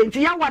a good day.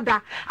 Nti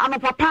yawada ano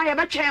papa ye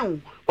be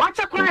chen. Wa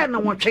cha kwa na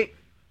wotwe.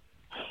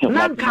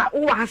 Nanka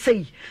wo ha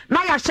sei.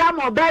 Na ya sha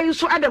ma obai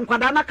so ade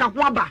nkwada na ka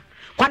ho aba.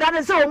 Kwada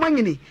ne se o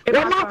manyini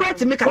o ma kwa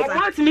ti mi kasa o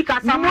ma ti mi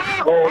kasa ma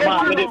o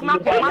ma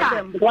kwa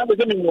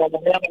de mi no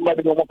mo ya ma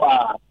de mo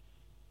pa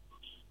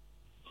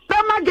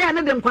ba ma ge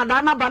ne de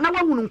nkwada na ba na wa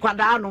hunu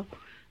nkwada no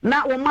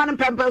na o ma ne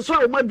pempe so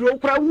o ma duro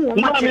kura hu o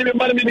ma mi ni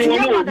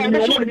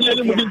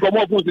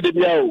komo fun se de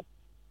bia o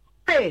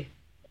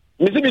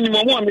mi se mi ni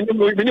mo mi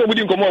ni o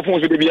mudi komo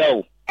fun se de bia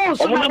o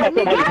o mo na ma ko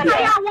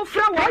ya wo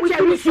fra wo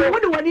che mi so wo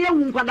de woni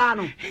ehu nkwada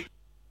no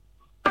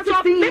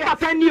so me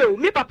papa nie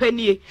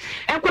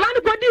enkola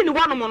ni kwadi ni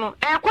wanu mo no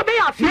ekwo be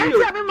ya afie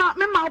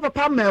me ma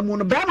papa mamu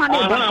no be ma ne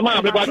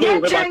ma me ba to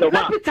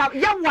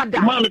ya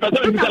wada ma me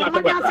papa mi kala ko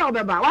ya sa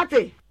be ba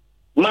wate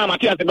ma ma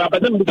ti ate ba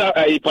papa mi ta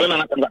ai pole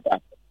na kan gata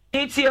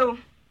etio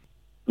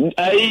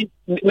ai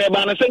me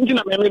ba na senji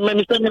na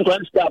me stand in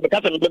class ka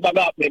ka me ba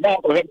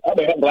ko he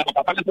ba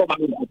papa ne so ma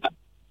mi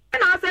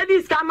na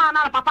service kama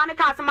na papa ne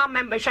ka sama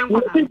member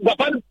shenkola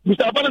papa ne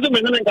so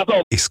me na ka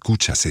so.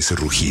 Escuchas ese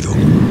rugido.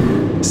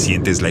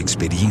 ¿Sientes la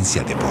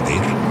experiencia de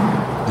poder?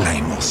 La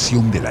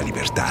emoción de la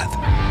libertad.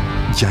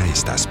 Ya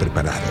estás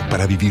preparado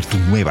para vivir tu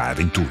nueva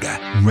aventura.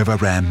 Nueva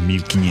Ram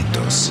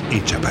 1500,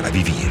 hecha para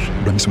vivir.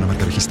 Ram es una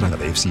marca registrada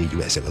de FCA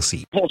US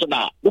LLC.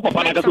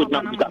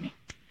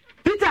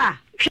 Peter,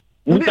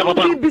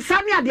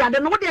 bisani ade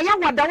no de ya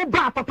wada wo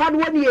ba papa no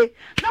nie.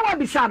 Na wa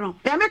bisano.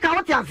 E me ka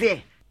wo ti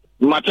ase.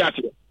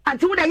 Matiasi.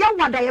 Anti wo de ya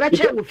wada ye be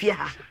che wo fie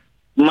ha.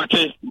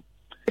 Mate.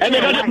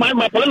 Ene ga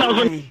my pole na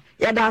so.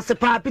 Ya da se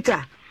pa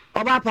Peter.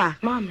 Obapa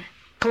mama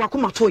kawa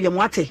kuma to ye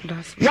mwate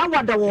ya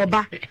wada wo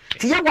ba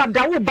ti ya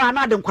wada wo ba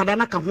na de nkwada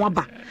na ka ho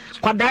ba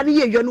kwada ne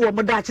ye yɔ no wo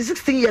moda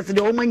 16 years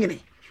de wo manyine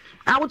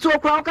a wo to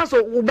okra wo ka so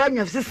wo ba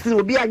nya 16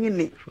 obi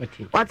anyine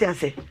wate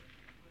ase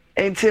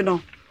enti no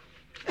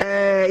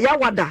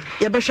Yawada,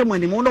 Yabesha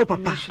money, Mono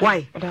Papa.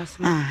 Why?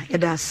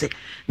 Yadase.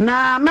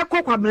 Na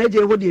Meko Kwabna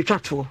Jehodi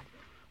Chato.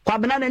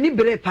 Kwabna ni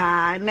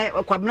brepa,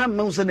 Kwabna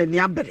Mosen and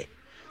Yabere.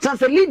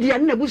 Sans a Lydia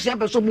and Nebusia,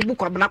 so Bubu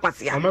Kwabna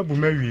Quasia. I'm a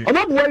boomery. I'm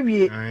a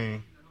boy.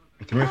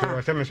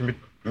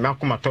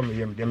 Malcolm Tommy,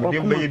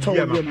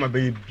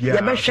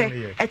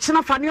 Yabesha, it's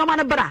not funny,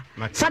 man, bra.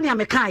 Sunny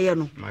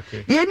Amekayano.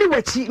 Yenny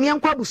Wetty,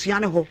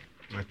 Nyankwabusiano.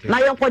 Na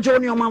yonko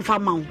joni o man fa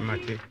ma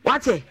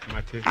wate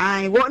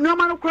ai wo no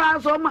man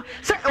kra so ma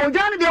se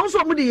ojane de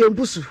so mu de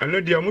yempusu eno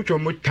de amutwo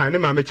mu tane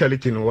ma me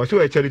charity no wo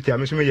so e charity a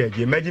me so me ye age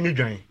imagine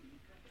dwan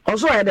o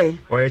so e dey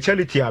o ye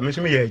charity a me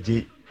so me ye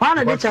age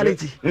wana de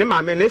charity ne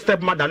ma me ne step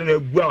mother no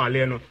agu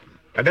awale no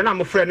e de na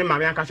mo frɛ ne ma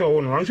me anka se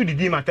wo no so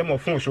didi matem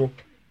ofon so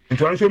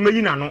nti won so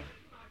meyi na no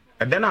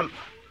e de na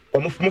o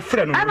mo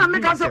frɛ no ana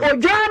me ka se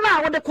ojane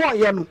a wo de ko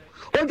ye no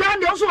ojane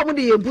de so mu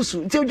de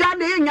yempusu nti ojane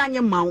de ye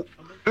nyanye mawo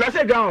let's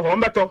say down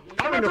ombeto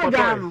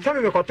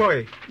sami me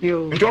kotoy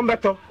yo nti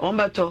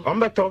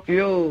ombeto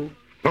yo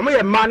mama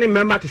ye mani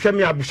mema te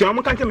sami abusia o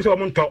mo kan temi se o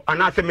mo nto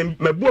ana se me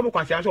buo mo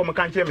kwase so o mo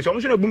kan temi se o mo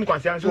so na bu mo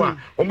kwase so a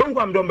o ban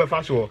kwam do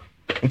mbefa so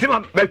nti ma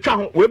betwa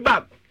ho we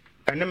ba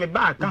ene me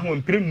ba ka ho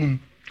mprenum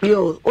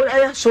yo o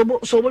aya so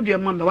bo dua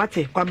ma me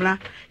wate kwamna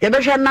ye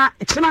behwe na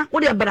kina wo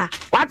de bra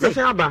wate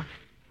se aba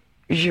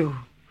yo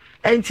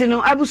enti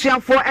no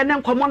abusuafo ene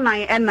nkomo nan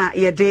ena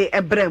ye de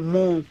ebre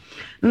mu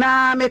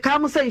na meka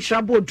mu se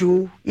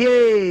nhrabodu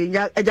ye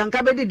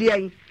ajanka bedidi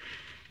an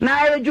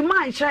na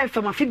edwuma nhra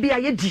fam afibia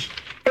ye di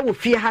e wo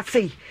fie ha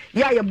sei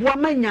ya ye boa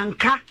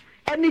manyanka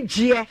ene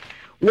gie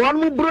won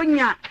mu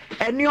bronya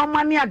ene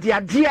oma ne ade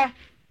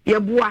ye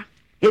boa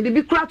ye de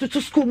bi kura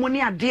to school mu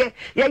ne ade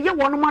ye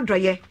won mu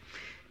adoye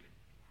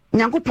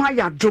nyankopon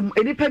ya dom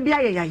enipa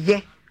bia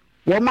ye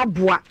wo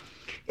maboa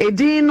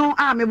edin no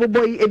a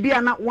meboboyi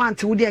ebia na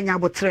want wudi anya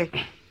abotre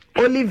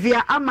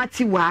Olivia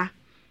Amatiwa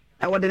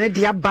wode ne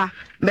dia ba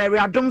Mary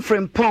Adom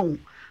Frempong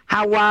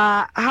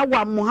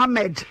Hawa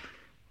Muhammad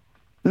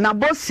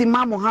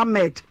Nabosima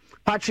Muhammad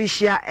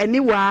Patricia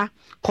Eniwa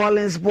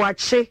Collins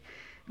Boache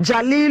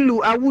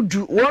Jalilu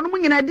Awudu wonu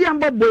nyina dia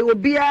mboboyi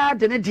obia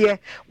de ne die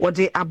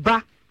wode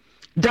aba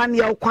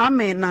Daniel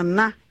Kwame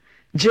Nana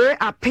J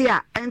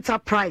Apia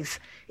Enterprise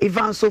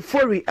Ivan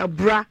Sofori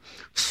Abra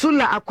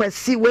Sula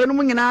Akwasi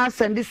wenu nyina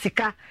sende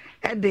sika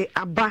ede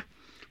aba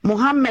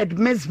Mohammed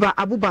Mesba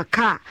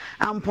Abubakar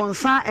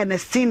Amponsa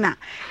Ernestina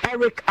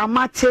Eric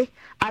Amate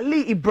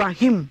Ali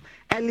Ibrahim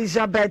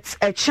Elizabeth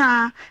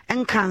Echa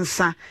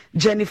Enkansa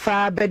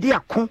Jennifer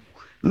Bediako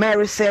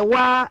Mary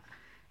Sewa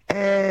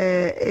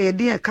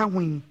Edia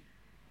Kahwin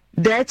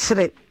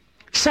Detre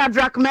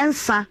Shadrach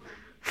Mensa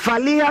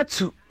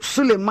Faliatu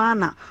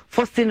Sulemana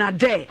Faustina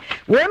De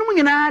wonu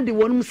nyina de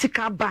wonu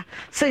sika ba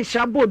se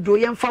shabodo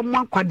yemfa mo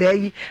akwada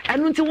yi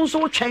enu nti wo so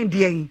wo twan de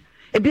yi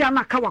ebi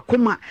ana ka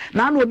wakoma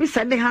na na obi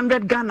send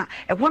 100 Ghana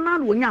e wona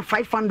na wonya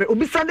 500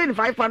 obi send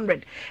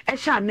 500 e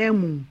sha na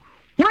mu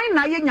wan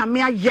na ye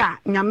nyame aya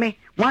nyame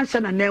wan sha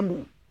na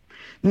mu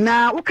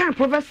na wo kan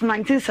Proverbs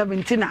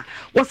 19:17 a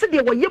wo se de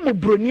wo ye mo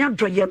broni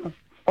adoye no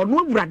ono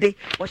awurade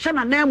wo sha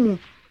na mu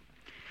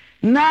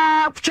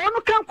na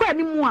chono kan kwa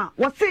ni mu a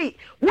wo se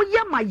wo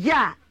ye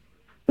maya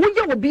wo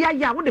ye obi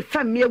aya wo de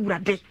fam me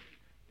awurade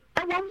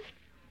e won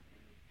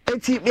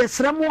eti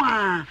yesremu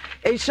a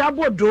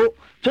eshabodo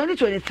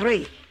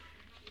 2023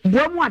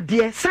 bomu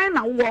ade sign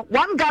na wo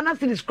 1 Ghana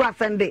cedis cross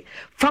Sunday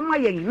fama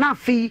yen na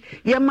fi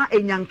yema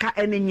enyanka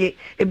enenye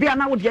ebi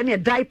ana wo de na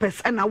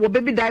diapers na wo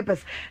baby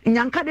diapers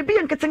enyanka de bi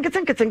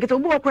yenkete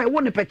obo okwa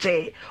wo ne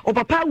peche o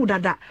papa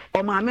wudada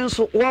o maame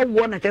nso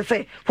wo na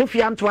tese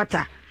fofia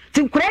ntoata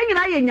tinkura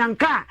nyina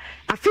yenyanka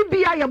afi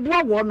bia ye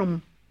boa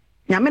wonom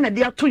nyame na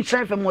de ato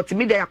nhyira fam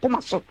multimedia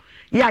yakoma so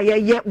ya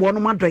ye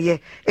wonom adoye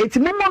eti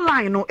momo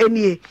line no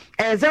enie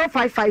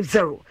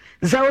 0550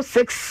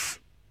 06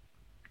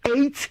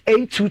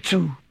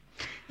 8822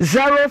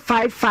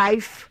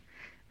 055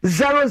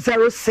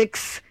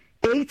 006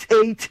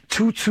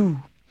 8822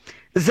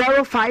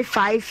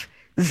 055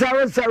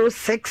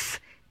 006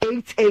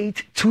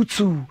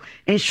 8822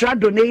 insure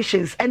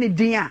donations any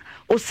dia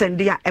o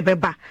sendia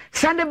ebeba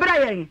send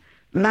brayen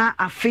na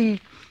afi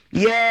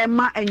ye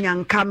ma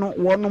enyanka no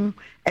wonum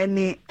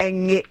eni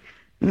enye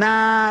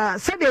na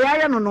said the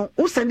aya no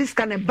who send this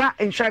kind of ba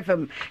insure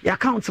fam your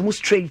account mu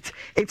straight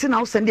eti na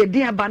who send the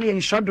dia ba na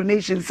insure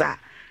donations are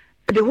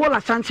the whole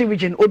Ashanti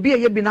region obi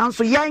ye bi na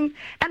so yen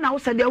and now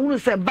said the hunu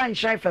say ba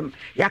insure fam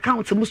your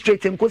account mu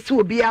straight enko si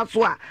obi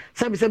aso a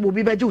say be say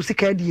obi ba je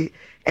usika die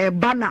e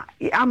ba na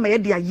ama ye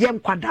dia ye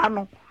nkwada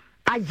no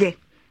aye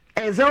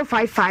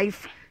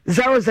 055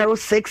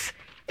 006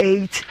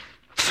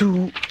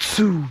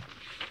 822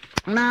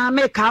 na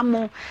make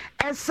mo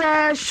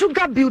ese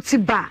Sugar Beauty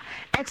Bar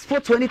Expo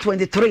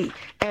 2023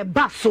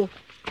 baso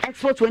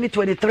Expo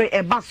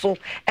 2023 baso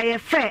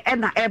fair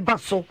na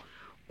baso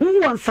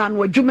won san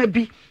wadwuma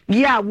bi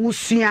ya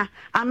wusua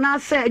ana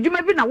se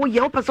adwuma bi na wo ye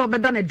wo pese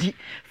obeda na di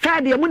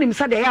fair de munim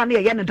sa de ya na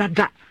ye ne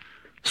dada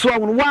so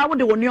won wa wo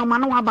de woni oma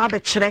na wa ba be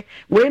kire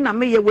we na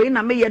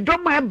meye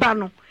dom eba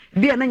no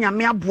bia na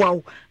nyame aboa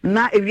wo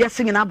na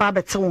ewiase nyina ba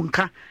bete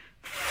wonka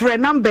frɛ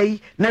number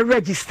yi na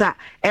register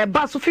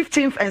eba so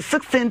 15th and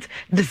 16th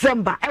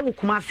December ewo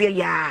Kumasi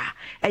ya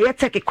eye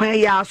take kwan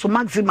ya so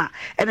maxima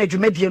na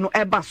dwumadie no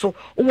eba so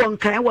wo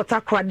nkan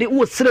water crade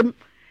wo srem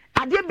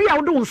ade bia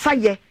wo do nsa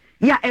ye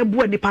ya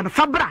ebu anipa no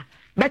fabra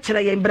be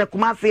kire ye mbre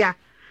Kumasi ya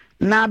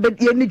na be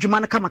ye ni dwuma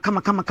no kama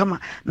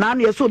na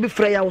na ye so obi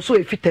frɛ ya wo so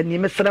efitani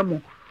mesrɛ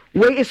mo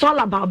we it's all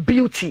about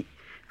beauty.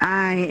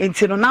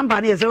 Into the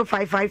number is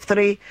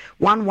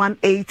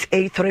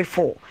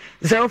 0553-118-834.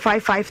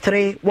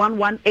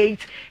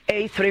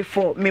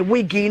 0553-118-834. Me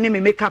wigi ni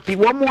me makeup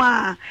one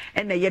more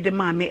and a yede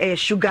mami a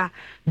sugar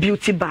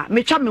beauty bar.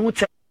 Me cham me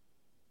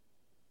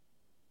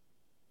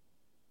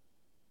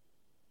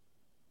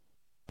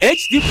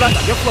HD Plus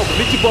at your club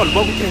with the ball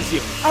Bogu Kenzie.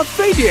 I'm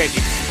faded.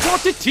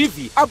 40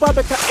 TV.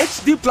 Ababeka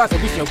HD Plus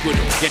with your good.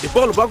 Get the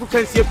ball Bogu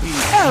Kenzie be.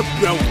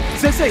 Bro.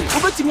 Say,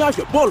 over me out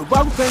your ball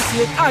Bogu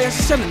Kenzie. I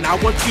am now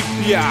what you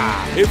be.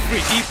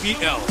 Every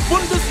EPL,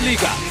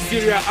 Bundesliga,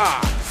 Serie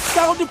A,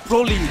 Saudi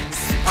Pro League,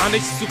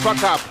 Spanish Super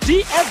Cup,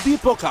 DFB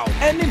Pokal,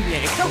 and in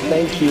here.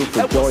 Thank you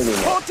for joining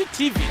us. 40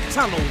 TV,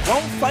 channel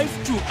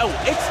 152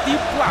 HD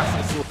Plus.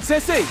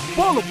 Say,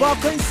 ball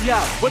Bogu Kenzie.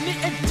 When you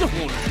enter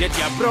home, get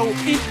your bro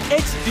in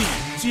HD.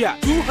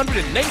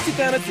 290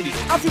 Ghana cedis.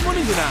 After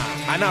morning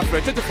and I've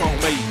rented the phone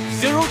by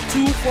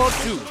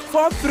 0242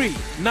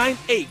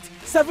 4398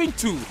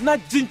 72 na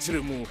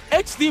Jinchiremu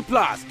HD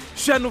Plus.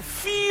 Shano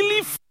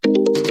Feely.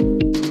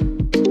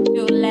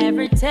 You'll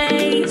ever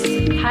taste.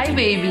 Hi,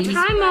 baby.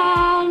 Hi,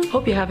 Mom.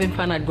 Hope you're having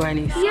fun at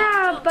Granny's.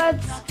 Yeah,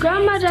 but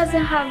Grandma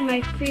doesn't have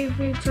my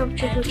favorite top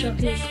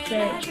chocolate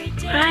spread.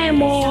 Hi,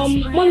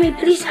 Mom. Mommy,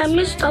 please, I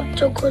missed top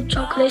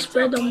chocolate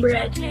spread on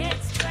bread.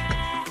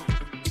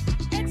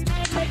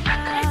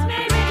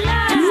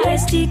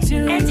 Tasty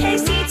too, and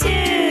tasty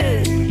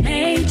too,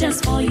 made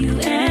just for you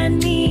and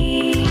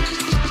me.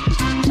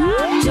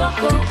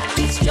 Choco,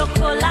 it's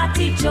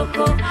chocolate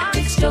choco,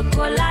 it's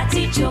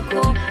chocolate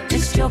choco,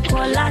 it's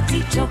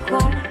chocolate choco.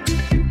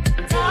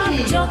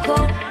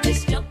 Choco,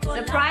 it's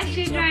chocolate. Surprise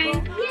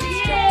children!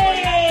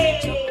 Yay!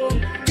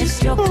 It's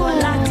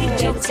chocolate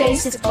choco. The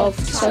taste of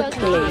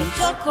chocolate.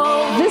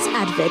 This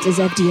advert is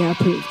FDA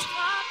approved.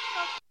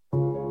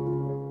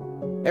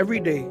 Every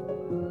day,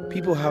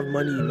 people have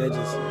money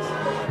emergencies.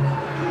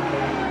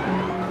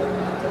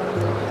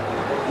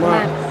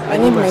 Mom, I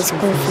need my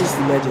school fees.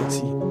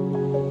 Emergency.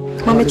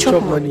 Mommy,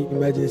 chop money.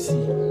 Emergency.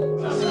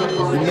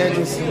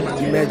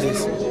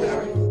 Emergency.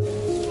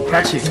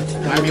 Catch it.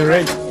 I'm your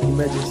rent.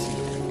 Emergency.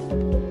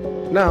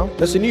 Now,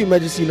 there's a new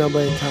emergency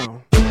number in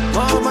town.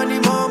 More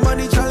money,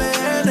 challenge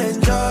and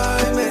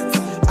enjoyment.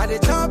 At the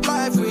top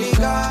life we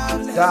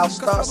got. Dial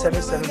star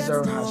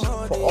 770 hash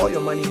for all your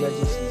money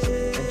emergencies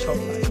and chop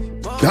life.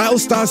 Dial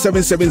star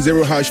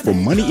 770 hash for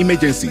money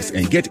emergencies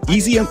and get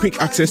easy and quick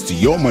access to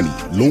your money,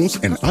 loans,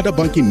 and other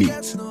banking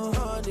needs.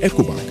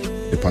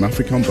 EcoBank, the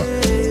Pan-African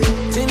Bank.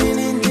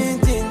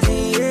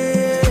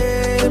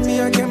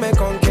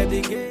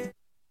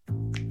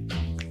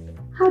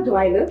 How do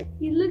I look?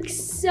 You look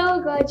so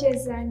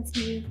gorgeous,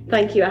 Auntie.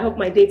 Thank you. I hope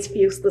my date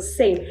feels the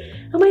same.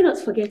 Am I not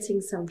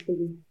forgetting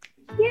something?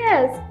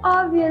 Yes,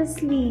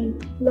 obviously.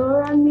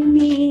 Laura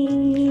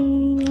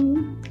Mimi.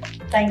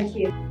 Thank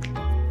you.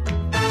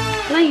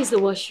 Can I use the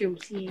washroom,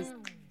 please?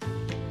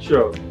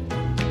 Sure.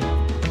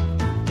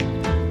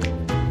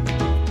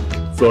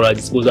 Flora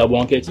disposable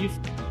handkerchief.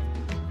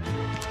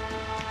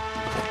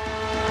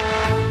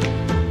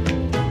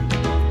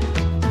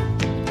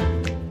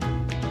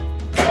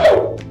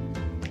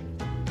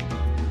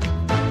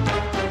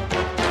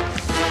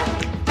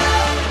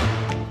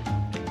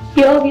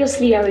 You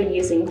obviously are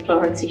using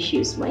Flora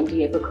tissues, my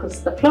dear,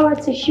 because the Flora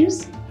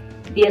tissues,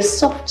 they are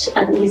soft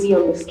and easy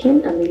on the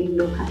skin and they leave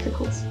no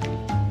particles.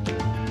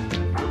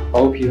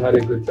 Hope you had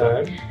a good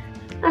time.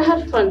 I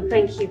had fun.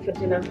 Thank you for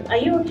dinner. Are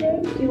you okay?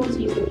 Do you want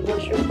to use the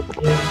washroom?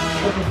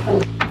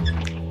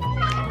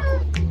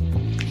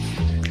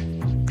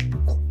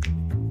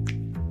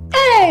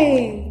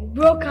 Hey,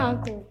 broke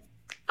uncle.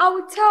 I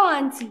will tell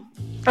Auntie.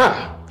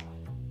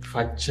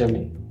 Fat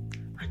Chemi.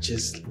 I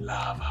just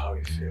love how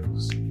it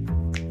feels.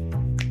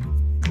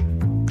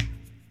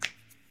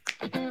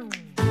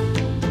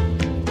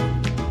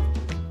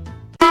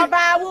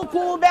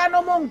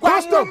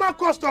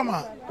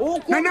 Customer.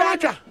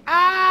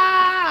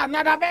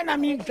 Nada bena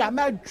minka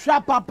me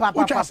trap papa.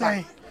 What you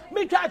saying?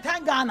 Me try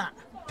 10 Ghana.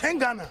 10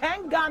 Ghana.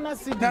 10 Ghana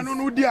cedis.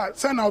 No dia,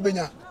 send na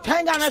obenya.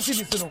 10 Ghana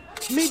cedis no.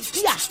 Me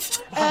dia.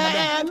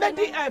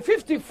 Maybe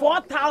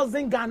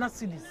 54,000 Ghana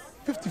cedis.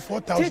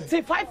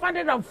 54,000.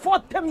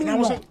 540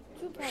 million.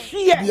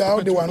 Yeah. Bia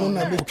o de wanu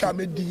na me twa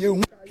me di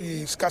ehun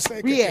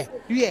skasa keke.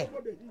 Yeah.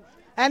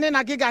 Ene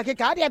na giga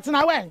keka ade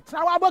tena we.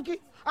 Tena wa boki.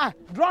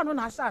 Draw no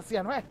na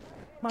asase no eh.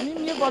 Mami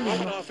me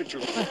volume.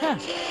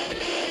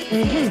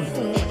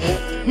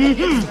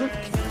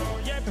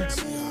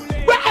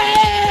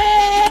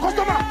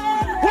 Customer.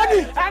 What?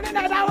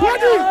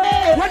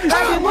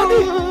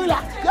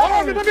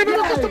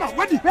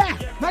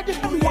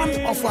 One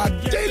of our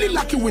daily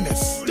lucky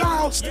winners.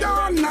 Dial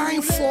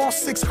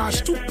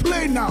 *946# to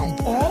play now.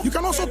 Or you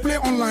can also play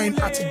online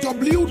at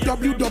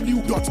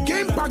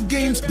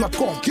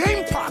www.gamepackgames.com.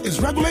 Game Park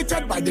is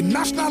regulated by the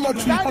National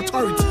Lottery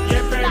Authority.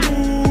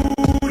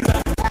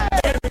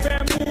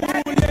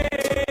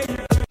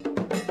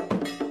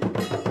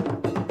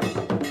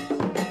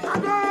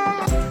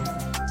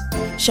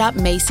 Shop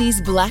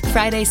Macy's Black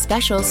Friday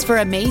specials for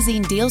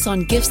amazing deals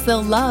on gifts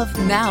they'll love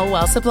now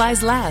while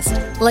supplies last.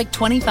 Like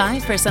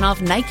 25%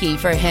 off Nike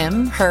for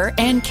him, her,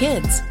 and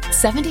kids.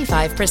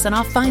 75%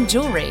 off fine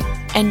jewelry.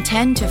 And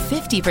 10 to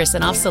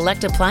 50% off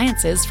select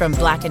appliances from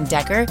Black &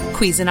 Decker,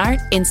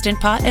 Cuisinart, Instant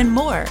Pot, and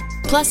more.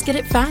 Plus, get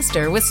it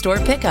faster with store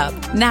pickup.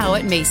 Now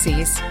at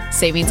Macy's.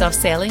 Savings off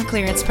sale and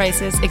clearance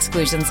prices.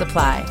 Exclusions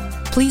apply.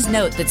 Please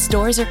note that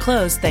stores are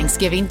closed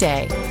Thanksgiving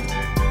Day.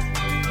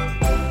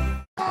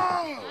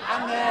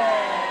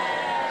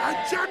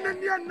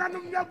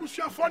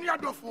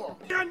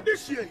 And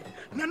this year,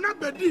 Nana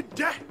Bedi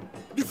de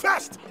the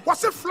first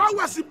was a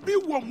flowers be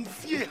warm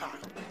fear.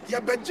 Ya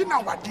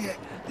Bejina Wadia,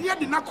 near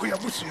the Nakoya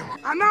Busium.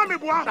 Aname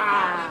Bois,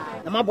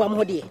 Namabam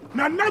Hodi.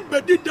 Nana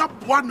Bedi da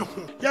one.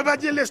 Ya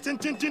Baji listing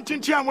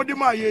Tintin with the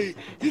Maye.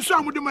 You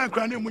saw with the man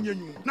crying when you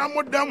knew. Now,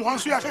 Madame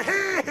once you say,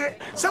 hey,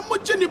 some more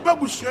Jenny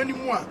Babush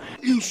anymore.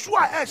 In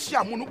Sua Asia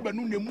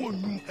Monobanu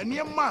Moon, and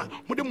Yama,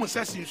 Madame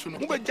Sassin,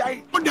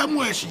 Mubajai, Madame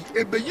Washi,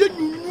 a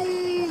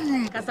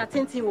Bayan.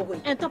 Casatinti will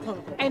win. And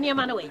Topon, and your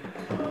man away.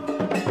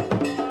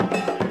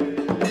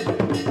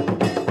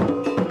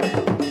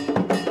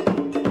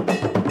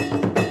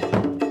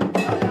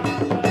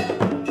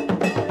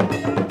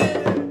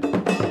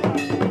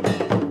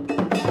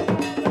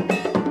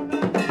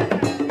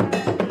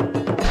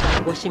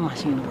 Washing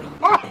machine away.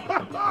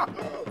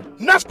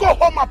 Nasco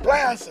Home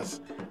Appliances.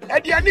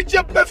 And the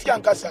Anija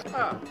Befiancasa.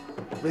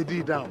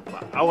 Bedi down.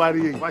 How are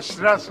you? What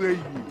stress way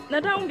you?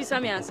 Nadam be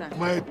some answer.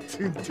 My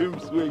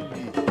Tim's way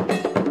you.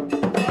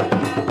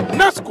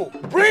 Nasco,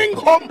 bring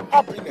home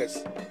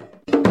happiness.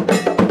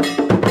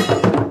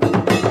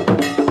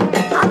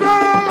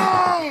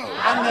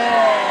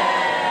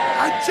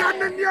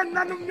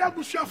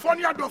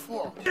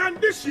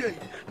 And this year,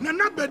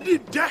 Nana Bedi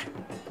de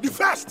the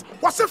first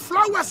was a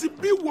flowers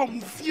be warm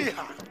fear.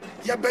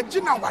 Ya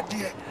Bejina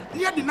Wadia,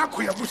 near the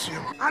Nakoya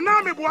Busium.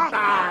 Aname Bois,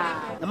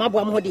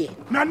 Namabam Hodi.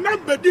 Nana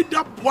Bedi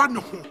da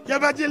one. Ya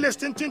Baji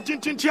listing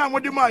Tintin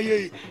with the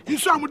Maye. You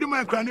saw with the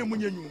man crying when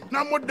you knew.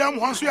 Now,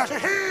 Madame once you say,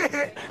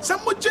 hey,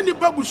 some more Jenny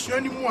Babush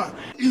anymore.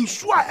 In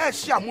Sua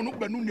Asia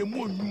Monobanu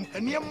Moon,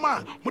 and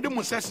Yama, Madame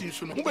Sassin,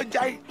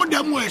 Mubajai,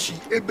 Madame Washi,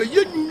 a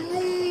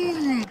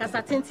Bayan.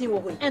 Casatinti will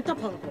win. And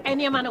Topon,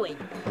 and your man away.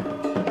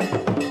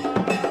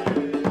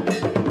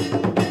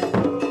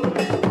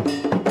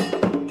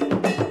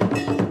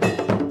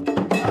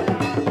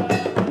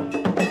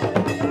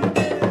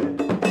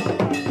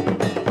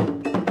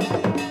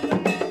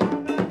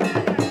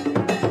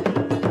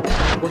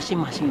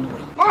 Machine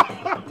away.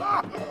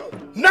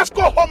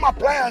 Nasco Home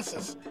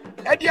Appliances.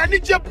 And the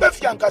Anija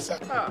Befiancasa.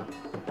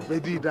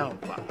 Bedi down.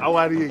 How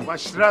are you? What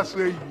stress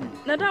way you?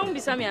 Nadam be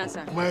some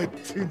answer. My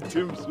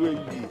Tim's way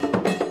you.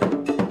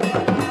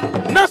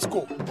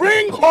 Nasco,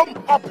 bring home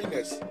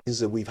happiness.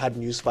 We've had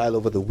news file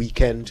over the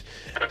weekend,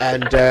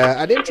 and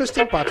an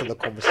interesting part of the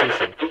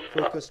conversation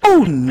focused.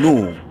 Oh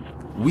no,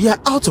 we are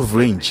out of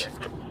range.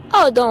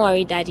 Oh, don't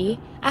worry, Daddy.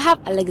 I have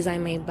Alexa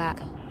in my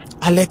bag.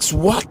 Alex,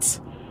 what?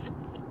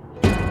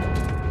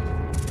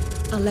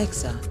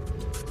 Alexa,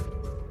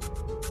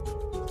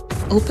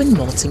 open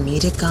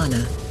Multimedia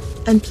Ghana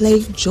and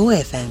play Joy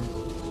FM.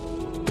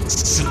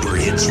 Super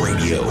Hits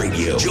Radio,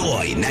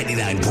 Joy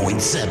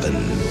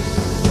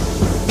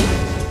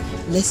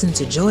 99.7. Listen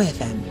to Joy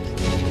FM,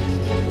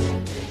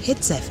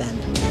 Hits FM,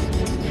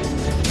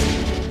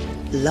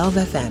 Love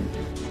FM,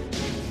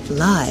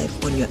 live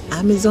on your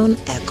Amazon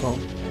Echo.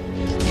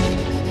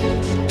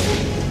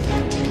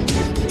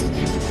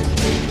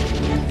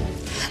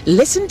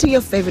 Listen to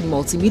your favorite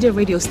multimedia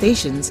radio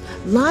stations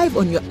live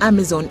on your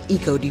Amazon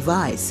Echo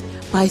device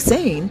by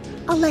saying,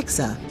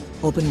 Alexa,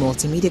 open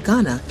Multimedia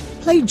Ghana,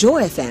 play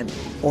Joy FM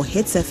or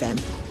Hits FM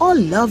or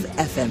Love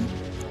FM.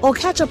 Or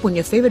catch up on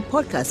your favorite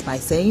podcast by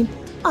saying,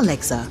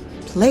 Alexa,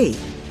 play,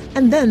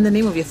 and then the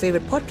name of your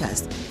favorite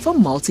podcast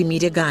from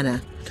Multimedia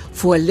Ghana.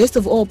 For a list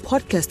of all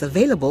podcasts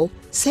available,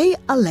 say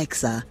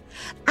Alexa.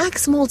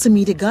 Ask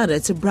Multimedia Ghana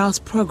to browse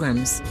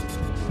programs.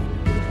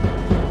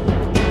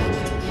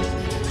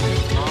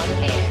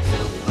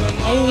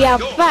 And we are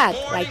back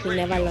like we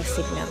never lost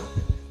signal.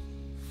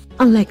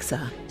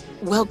 Alexa,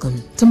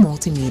 welcome to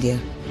Multimedia.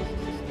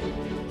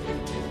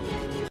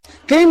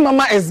 Clean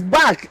Mama is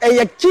back and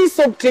a key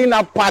soap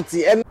cleanup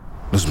party. And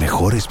los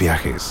mejores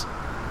viajes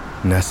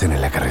nacen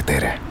en la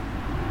carretera,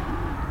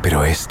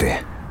 pero este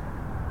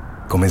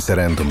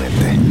comenzará en tu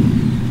mente.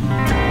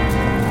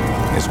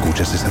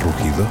 ¿Escuchas ese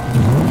rugido?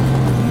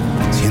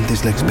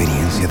 ¿Sientes la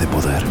experiencia de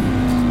poder?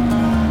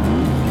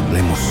 ¿La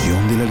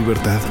emoción de la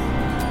libertad?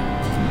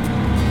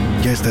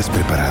 Ya estás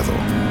preparado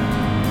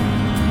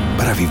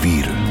para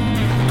vivir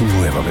tu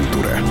nueva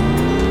aventura.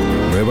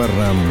 Nueva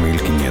RAM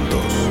 1500.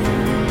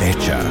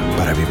 Hecha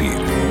para vivir.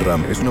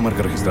 RAM es una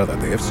marca registrada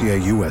de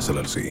FCI US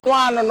LLC.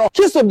 No.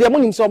 Kisop de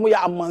monim so mo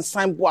ya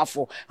amansan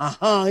boafo.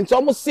 Nti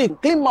omo say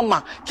clean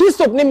mama.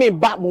 Kisop ne me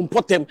ba mo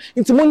potem.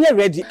 Nti mo nye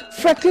ready.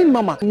 Clean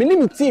mama. Me ni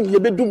me team ye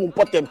be do mo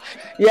potem.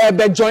 Ye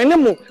be join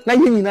mo na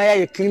ye nyina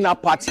ya clean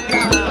up party.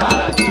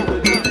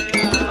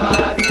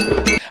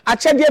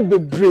 Achede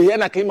bebre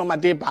na clean mama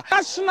dey ba.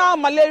 National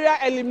Malaria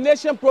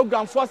Elimination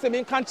Program for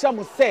seven country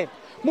mo say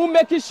mu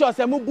making sure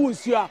say mu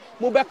boost you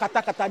mu be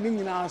kata ni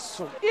nyina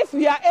so. If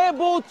we are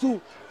able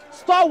to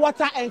store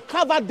water and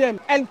cover them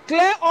and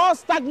clear all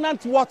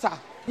stagnant water,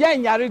 yeah,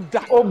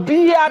 nyarida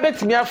obia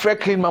betimi afre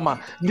clean mama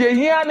de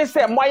here ne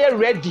say moye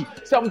ready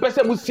say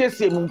mpese mu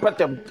siesie mu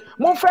petem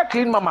mu fre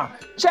clean mama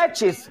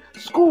churches,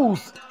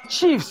 schools,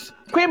 chiefs,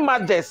 queen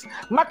mothers,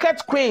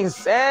 market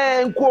queens,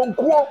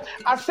 nkonko,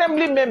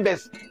 assembly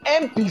members,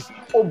 MPs,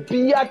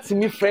 obia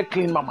timi fre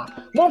clean mama.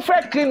 Mo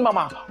fre clean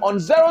mama on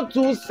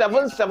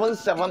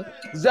 02777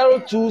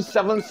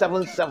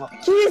 02777.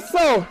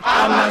 Kiso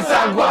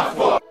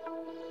amansagwafo.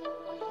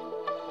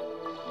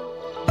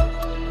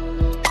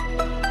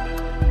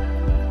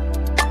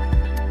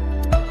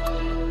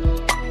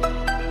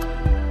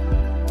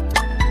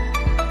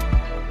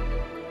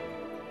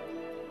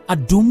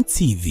 Adum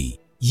TV,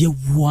 ye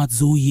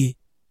wazoye.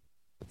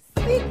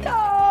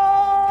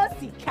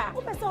 Sika.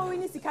 Who person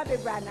win Sika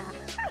bebrana?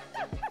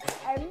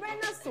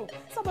 So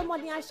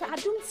somebody asha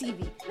Adum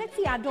TV. Let's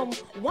see Adum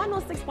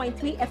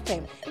 106.3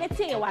 FM. Let's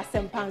see our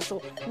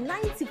Sempanso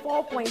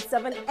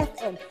 94.7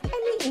 FM.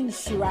 Any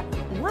insura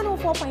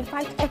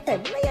 104.5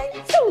 FM.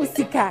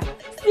 Sika.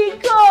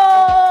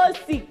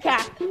 Sika.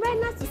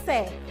 Mrena to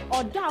say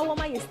or da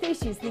woman your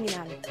stations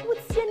ningina. Would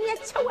see near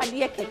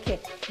chawadi keke.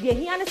 The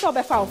here so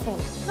be phone.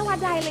 Now I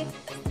dial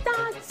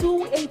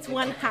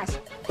 *281#.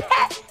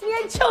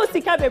 Near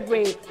Sika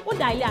bebre. What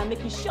dial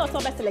make you sure so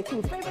be select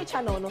your favorite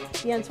channel no.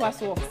 Yen to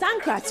us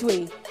Sankrat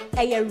Way,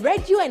 a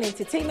radio and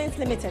entertainment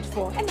limited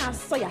for and our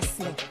soya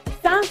snake.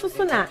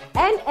 Sansuna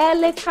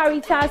NLA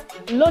Caritas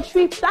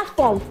lottery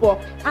platform for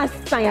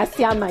Asaya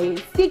Mai.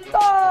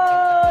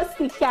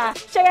 Sika,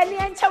 Shayani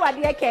and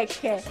Chawadia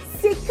Keke.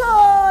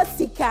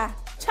 Sika,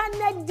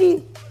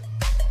 Chanedi.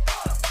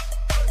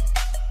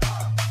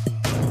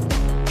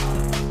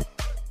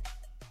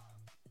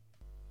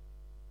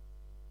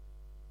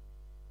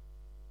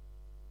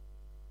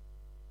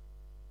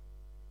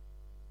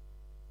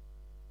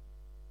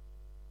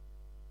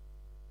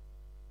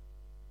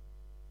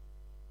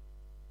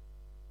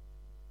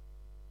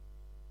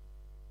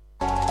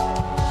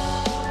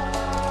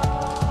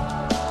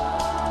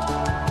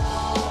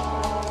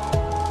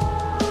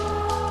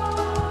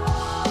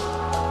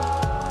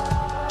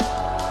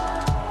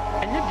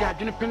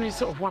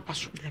 Pennies of what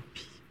pass.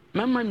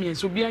 Mamma mia,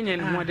 so be any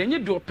more than you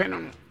do a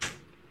pen.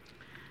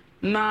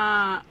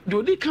 Na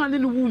do they can't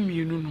in the womb,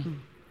 you know.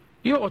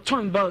 You're a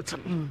ton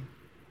Belton.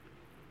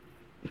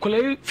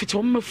 Colay fit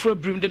on my for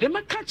broom, the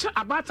dema catch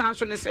about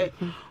answer and say,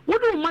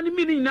 what do money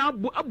meaning now?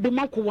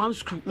 Bomako one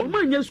screw, or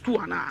my young screw,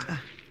 Anna.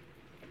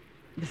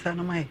 The son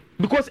of my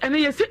because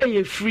any say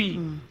a free.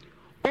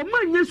 Or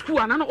my young screw,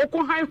 and an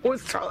open high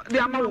host,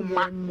 the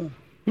amount.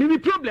 Maybe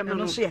problem, and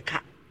not see a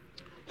cat.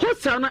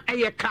 Who's son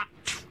a cat?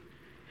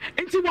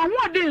 Enti wa ho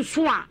ade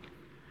so a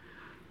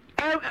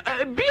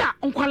bia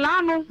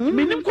nkwala no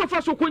menim ko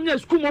fa so konya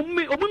school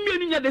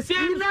omumienu nya de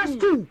same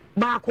school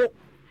baako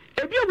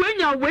ebia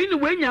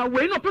wenya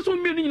no person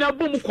mienu nyina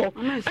bom ko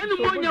enu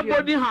monya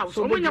boarding house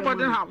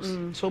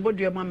so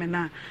bodua ma me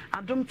na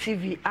Adum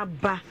TV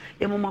aba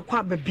yemomakwa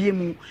ababie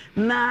mu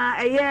na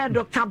eye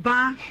Dr.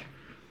 Ba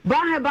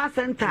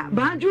Center,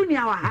 Ba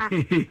Junior wa ha.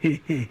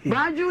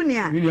 Ba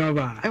Junior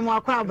ba. Emo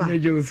akwa ba.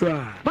 Nejo so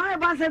a.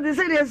 Ba Center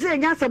say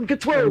nya sam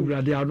ketwo.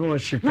 Urade ano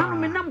hye pa. Na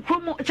me nam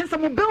kromo chese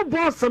mo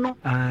billboards no.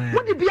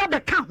 Wo de bia be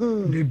ka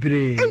ho.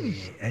 Bebre.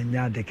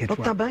 Enya de ketwa.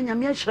 Dr. Ba nya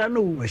me ahira no.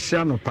 Wo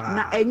hira no pa.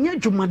 Na enya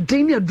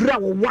dwumaden ne adura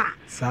wo wa.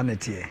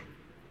 Sanete.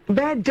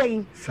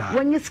 Bedden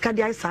when you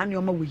scadia san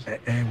your mawi.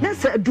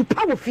 That's a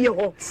dupa wo fie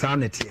ho.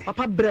 Sanity.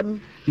 Papa brem.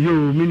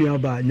 Yo mini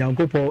aba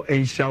nyankopo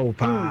enhia wo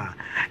pa.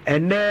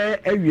 Ene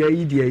awia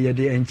yi de ye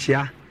de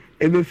enchia.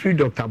 Ebe free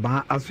Dr.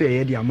 Ba aso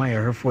ye de ama ye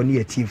hefo ne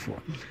yatifo.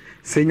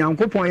 Se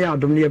nyankopon ye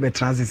adom ne ye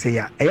betranse se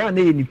ya. Eya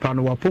na ye nipa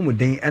no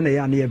wapomuden ene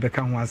ya na ye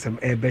beka ho asem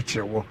ebe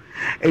kirewo.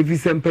 Efi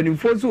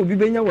sempanimfo so obi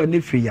benya wa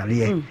ne free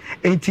yale.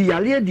 Enti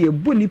yale de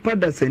ebu nipa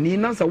dasani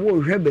na sa wo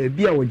hwe ba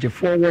bia wo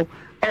gefo wo.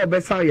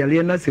 Besa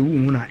yale na se wu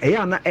na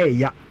eya na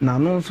eya na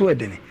no so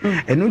edene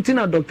enu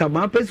ntina Dr.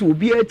 Ba pese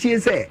obi atie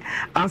se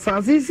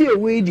asase si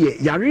ewe die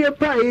yare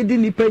pa edi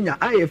nipa nya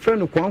aye frɛ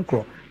no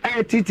kwankro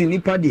aye titi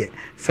nipa de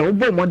se wo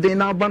bɔ moden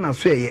na aba na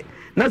so eye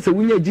na se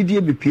wunya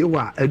gidie bepie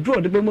wa aduro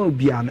de bema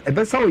obia no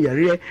ebesa wo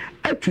yare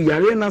atu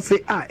yare na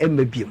se a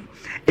emabiem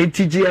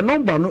etije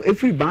number no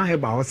efiri ban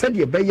heba ho se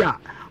de beya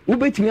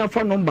wobetimi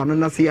afa number no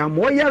na se ya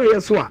mo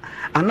yare so a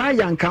ana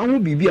yanka ho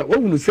bibia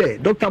wohunu se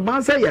Dr.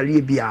 Bansa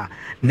yare bia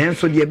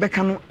nenso de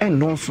beka no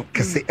enoso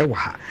kese ewa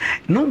ha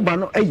number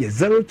no eye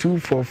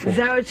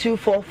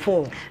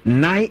 0244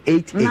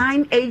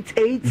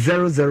 988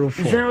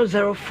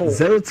 004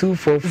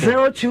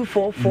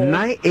 0244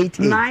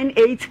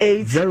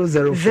 988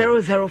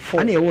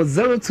 004 and it was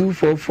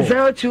 0244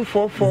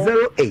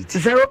 08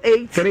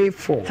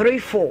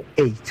 34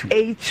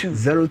 82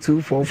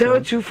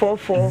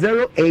 0244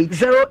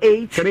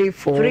 08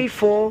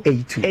 34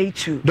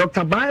 82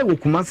 Dr. Bai wo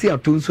Kumasi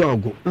atunso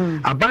ago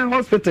Abai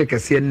hospital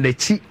kese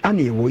nachi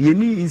ane wo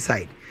yeni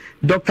inside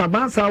Dr.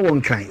 Bansa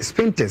won kan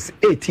Spintex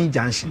 18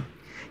 junction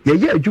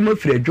ye adwuma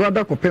firi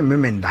adwada kopem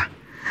memenda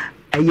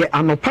eye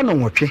anopa no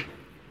nwotwe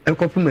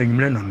ekopem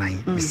anwumre no nan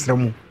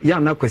misremu ya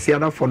na kwasi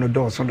adafo no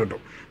do so dodo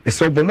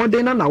so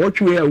bomode na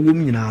wotwe a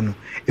wom nyina no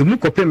emu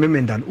kopem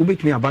memenda no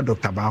ubetumi aba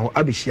Dr. Baho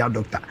abehia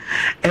doctor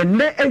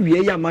enne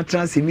awie ya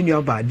matras mini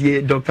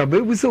obade Dr.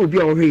 Babu se obi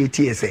a wo hwe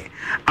TSA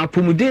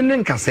apomuden ne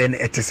nkase ne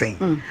etesen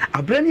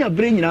abrani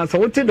abre nyina so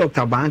wote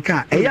Dr.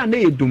 Banka eya na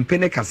edumpe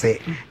ne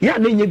kase ya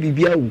na nya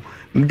bibia wu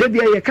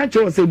mdebia ye ka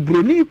che se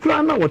broni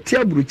kura na wote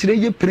abruchire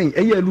ye pren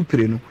eya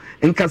alupre no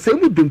nkase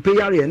mu dumpe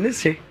yare ne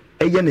se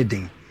eye ne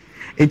den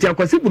enti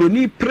akwase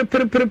broni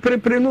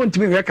pre no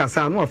ntimi hwe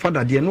kasa no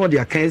afada de no de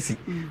akansi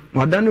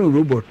no adane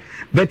robot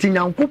but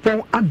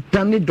nyankopon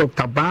adane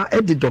Dr. Ba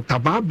edi Dr.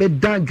 Ba be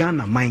dan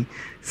Ghana man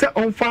se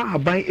onfa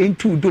haban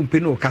entu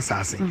dompe no kasa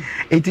ase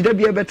enti da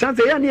bia betra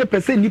se ya ne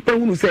pese nipa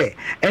hunu se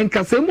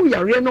enkase mu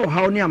yare no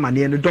haw ne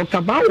amane no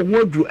Dr. Ba wo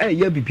hodru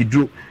eye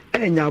bibidro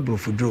enya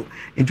abrofudro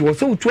enti wo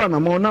so utu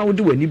anama na wo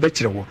de wani be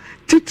kire wo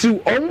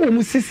titru omo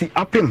mu sisi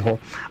apem ho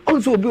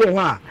onso obi wo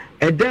ha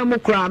edem mo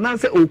kra na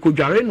se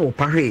okodware no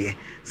pahwe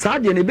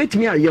saade ne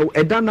betimi ayew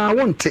eda na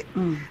wonte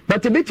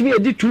but betimi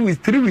edi 2 weeks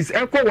 3 weeks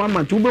ekọ 1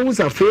 month ubehu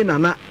sa fe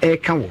na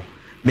eka wo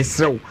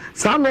mesrew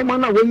sa no ma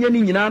na wonya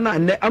ni nyina na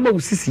ne ama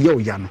usisi ye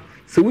oya no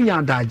se wunya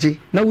adaje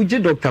na wuje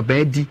Dr.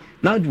 Badi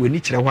na de wani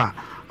kire ho a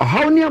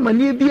ohaw ne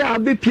amane bia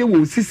abepie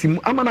wo usisi mu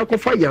ama na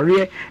kofa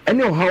yare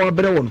ene ohaw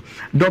abere wo no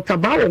Dr.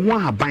 Ba wo ho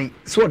ahaban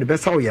so de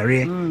besa wo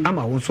yare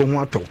ama wo so ho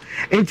ato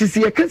enti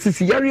se ye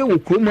kasisi yare wo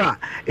krom a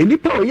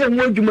enipa oye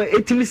ho adwuma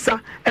etimisa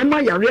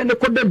ema yare ne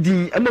koda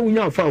din ema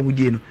wunya afa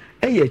ahudie no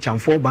eye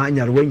chamfo ba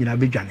anyare wa nyina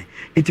bedwane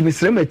enti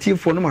mesrem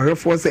atiefo no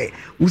mahwefo se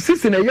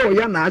usisi na ye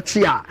oya na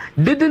achi a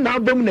dede na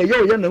abam na ye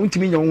oya na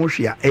untimi nya wo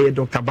hwea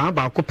Dr. Ba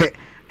ba kope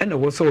ena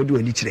wo so do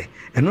ani kire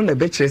eno na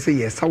be kire se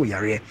ye sa wo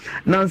yare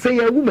na nse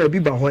ye wu ma bi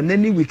ba ho na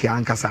ni wiki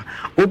ankasa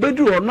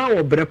obeduru ona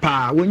wo bre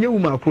pa wonye wu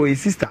ma kro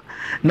sister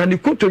na ni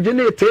kotoje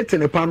na etete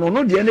ne pa no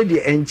no de ne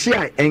de enchi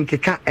a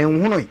enkeka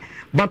enhono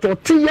but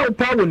oti ya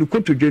pa wo ni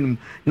kotoje num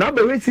na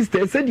be we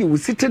sister se di wo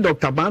site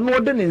Dr. Ba no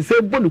de ne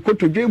nse bo ni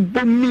kotoje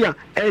bomia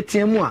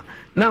etiemu a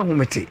na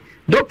ahomete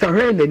Dr.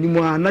 Helen ni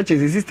mo na che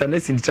sister na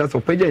sin chance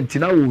opaje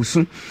ntina wo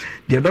su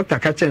the doctor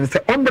ka chen se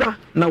ombra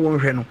na won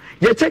hwe no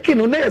ye checking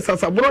no na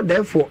sasabro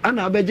therefore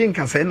ana abeje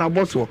nkasa na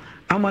boso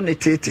ama ne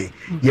tete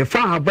ye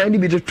fa haba ni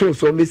bi de to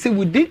so me say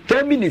within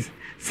 10 minutes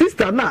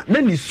sister na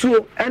ni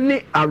suo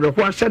ene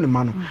arehwa hye ne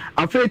ma no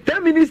afa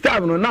 10 minutes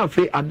time no na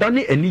afa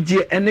adane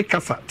anigye ene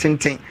kasa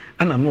tenten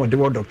ana no de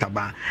wo Dr.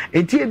 Ba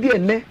enti e bi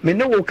ene me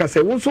ne wo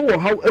kasa wo so wo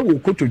haw e wo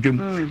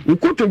kotodwem wo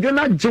kotodwe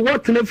na je wo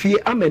tena fie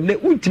amene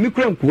untimi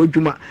kura nko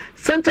adwuma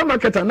center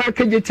market na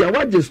akageti a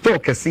waje store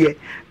kese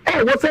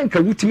wo senka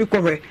wutimi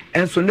kohwe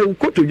enso ne wo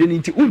kotodwe ni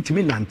nti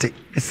untimi nante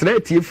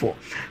esretiefo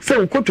se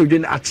wo kotodwe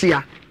na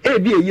achia e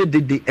bi eye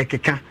dede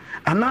ekeka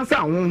anasa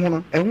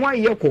ahonhono enwa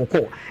ye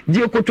kokko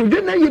die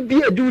kotodwe na ye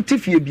bi adu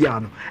tifie bia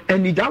no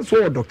eni da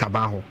so Dr. Ba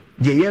ho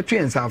je ye to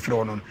ensa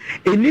afro no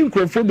eni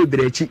nkrofo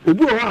bebrechi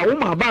obi ho a wo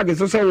ma bag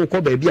so so wo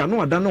ko ba bia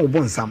no ada na wo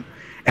bonsam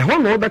ho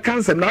no be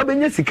cancer na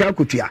obenya sika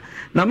akotua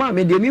na ma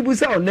me de mi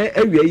busa ona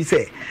awia yi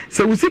se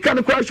wo sika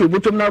no kwa hwe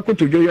obotom na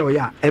akotodwo ye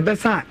oya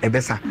ebesa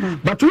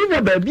but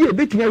unya ba bia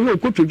ebetinya hwe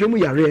okotodwo mu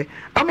yare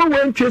ama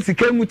wantwe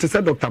sika mu te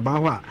se Dr. Ba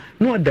ho a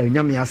no oda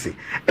nyame ase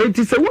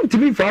enti se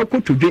wontimi fa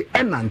akotodwo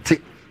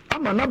enante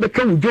ama na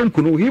beka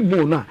wudwonku no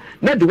hibo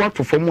na de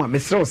watofo mu a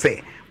mesrew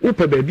se wo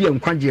pe ba bia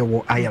nkwaje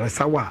wo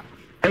ayarsawa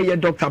eye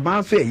Dr.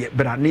 Ba so eye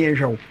bra ne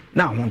ehwew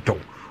na ahonto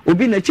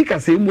obi na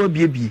chikase mu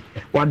abiebie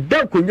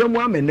wada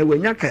konwamu amene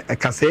wanya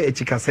kase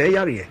echikase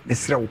yare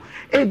mesrew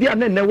e bia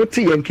na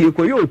wote yenke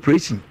ekoye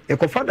operation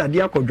ekofada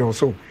dia akodwo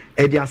so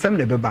e dia asem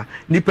ne beba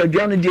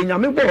nipadua no die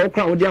nyame bo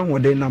okra wo dia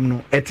hoden nam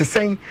no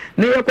etesen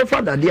na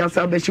ekofada dia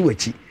asa bashi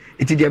wachi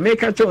iti dia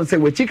make chon se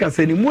wachi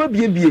kase ni mu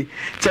abiebie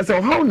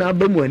chese hawo na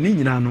abamu ani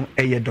nyina no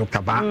eye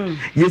Dr. Ba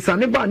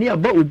yesane ba ne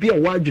aba obi a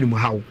wadwene mu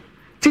hawo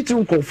titi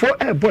nkofo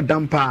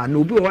bodam pa na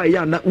obi wa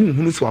ya na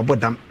unhunu so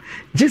abodam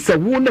jisa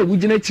wo na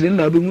wugina kire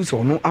na behu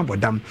so no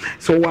abodam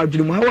so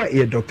wadwene mu hawa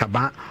e Dr.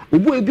 Ba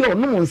obo ebi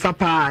ono nsa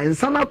pa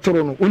nsa na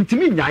toro no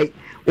ontimi nyai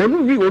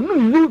onu wi onu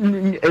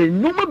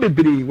noma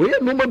bebre wo ye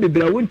noma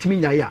bebre a wontimi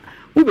nyai a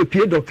wo be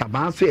pie Dr.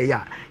 Ba so e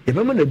ya ye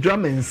be ma na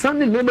drama nsa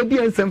ne noma bi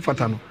ensem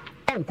fata no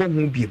onko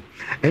hu biem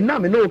enna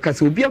me no ka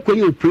se obi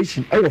akoye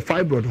operation e wo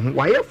fibroid ho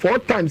why 4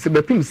 times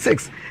bepim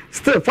 6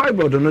 still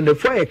fibroid no the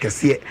fire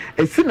kese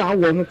e si na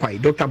awo ho kwai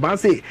Dr. Ba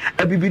say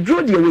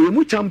abibidro de we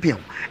mu champion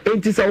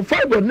enti se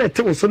fibroid na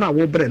te wo so na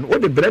wo bre no wo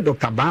de bre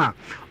Dr. Ba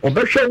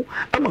obehwew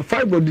ama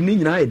fibroid ni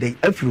nyina e dey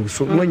afiri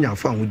so no nya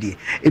fa ho die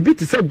e bi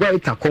te se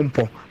guaita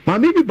kompo ma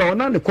me bi ba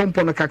ona ne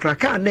kompo no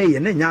kakraka na ye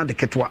na nya de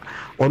ketwa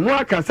ono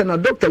aka se na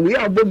doctor we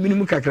abo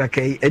minimum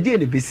kakraka e de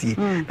ne besie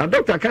na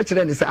doctor ka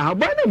kire ne se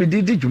aba na me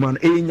di djuma no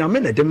e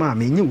nyame na de ma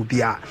me nyi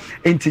obi a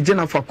enti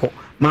gina fakọ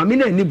ma me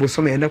na ni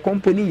boso me ne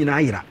kompo ni nyina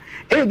ayira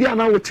e bia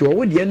na wote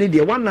wo de ne de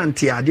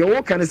wanante a de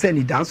wo ka ne se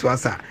ni daso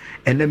asa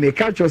ene me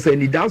ka cho se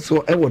ni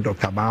daso e wo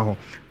Dr. Ba ho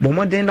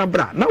bomoden na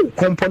bra na wo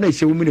kompo na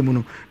hye wo minimum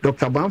no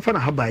Dr. Ba mfa na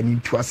haba ni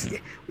ntu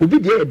ase obi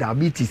de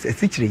diabetes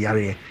esikire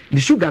yare ni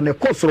sugar ne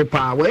kosoro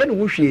pa wo ye ne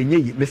wo hwe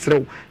enye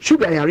mesrew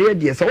sugar yare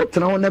de se wo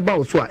tena ho ne ba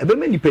wo so a ebe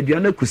me nipadua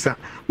na kusa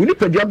wo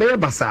nipadua be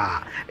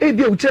basa e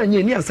bia wo kira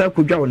nye ni asa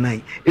kodwa wo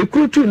nan e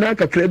krutu na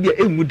kakra bia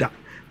emuda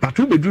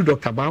patu bedru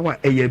Dr. Ba wa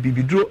eya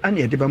bibidro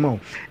ane ede bema o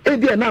e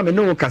bia na me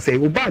no kase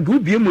wo bag wo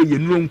bie mo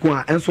yenuro nko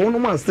a enso no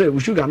ma stre wo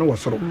sugar no wo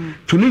soro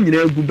tuni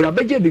nyina egu bra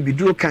beje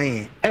bibidro kan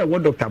e wo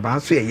Dr. Ba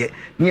so eye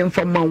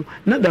nyemfa mawo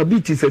na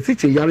diabetes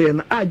asiche yare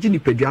na agi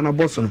nipadua na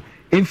boso no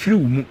emfiri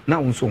wo mu na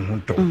wo so ho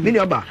to me ni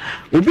aba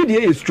obi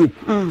de e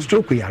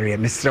stroke yare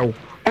mesrew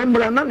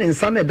ombra na ne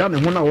nsa na da ne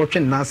ho na wo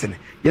twen na ase ne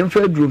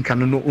yemfa aduru nka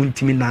no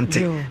ontimi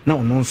nante na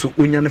ono nso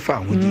onya ne fa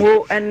ho di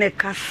mo ene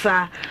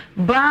kasa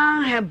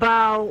Ban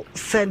Herbal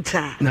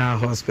Center na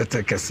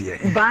hospital kase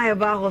Ban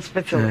Herbal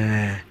Hospital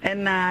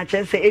and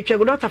chese etwe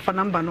go doctor fa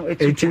number no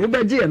etwe wo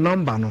beje e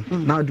number no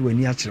na do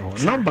ani a kire ho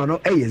number no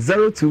e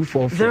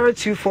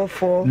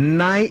 0244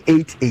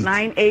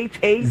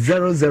 988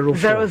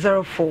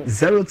 004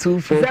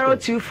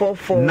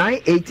 0244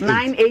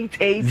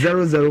 988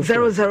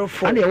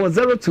 004 and it was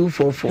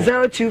 0244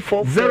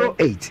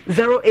 08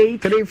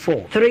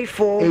 34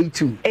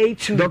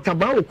 82 Dr.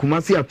 Ba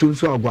Kumasi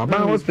Atunso Agwa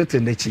Ban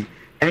Hospital nechi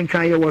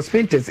enkan ye was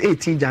Spinters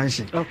 18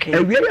 junction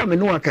ewie ya me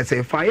no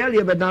akase fa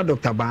yare be na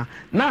Dr. Ba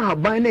na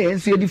haban na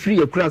yensu ye free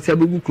ekura se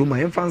abugu kroma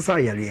yenfa nsa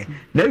yare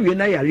na ewie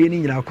na yare ni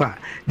nyina kwa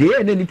de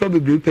ye na nipa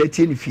bebre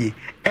peti ni fie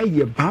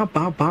eye ba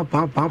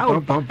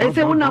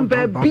ese wona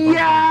be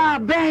bia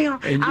ben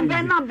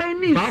aben na ben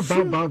ni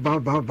su ba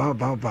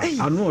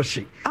anu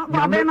oshi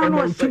aben na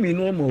no tumi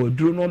no ma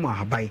oduro no ma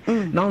haban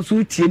na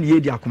nso tie ni ye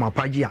di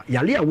akomapagi a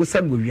yare a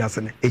wosam go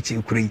wiase na echi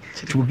ekure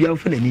ti obi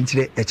amfa na ni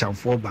nkire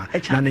echamfo ba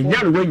na ne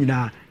nyare wa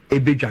nyina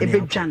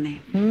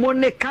ebedwane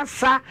mone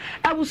kasa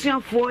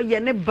abusuafo ye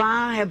ne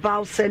Ban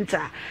Herbal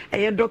Center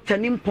eye doctor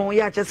nimpon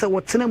ya chese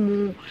wotena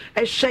mu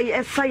ehwe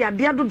esa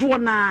yade adodo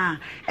na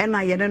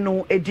ena ye ne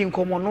no edi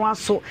nkomo no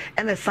aso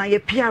ena san ye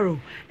piaro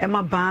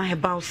ema Ban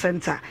Herbal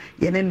Center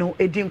ye ne no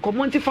edi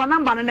nkomo ntifa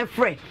number ne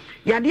frɛ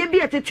yade bi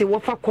etete wo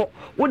fakɔ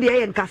wo de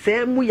ye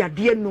nkasa mu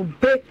yade no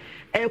be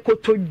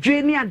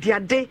ekotodwe ni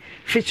adiade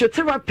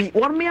physiotherapy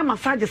won me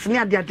massages ni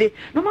adiade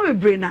no ma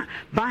bebre na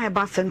Ban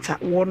Herbal Center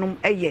wonum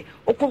eye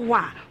okɔho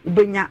a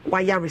ubenya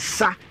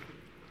wayaresa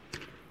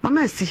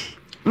mama si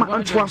ma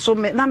antwa so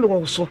me na me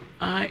wo so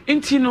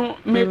enti no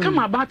me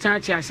kama batan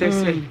achi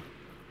asese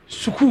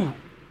suku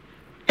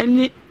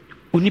eni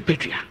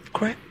onipedua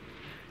correct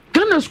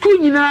Ghana school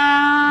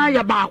nyina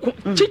ya baako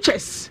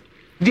teachers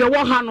de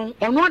wo ha no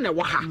ono na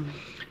wo ha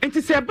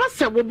enti se ba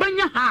se wo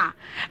banya ha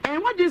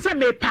wadin se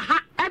me pa ha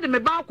e de me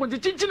ba ko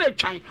chinchin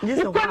atwan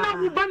wo kwa na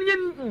wo ban ye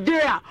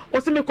de a wo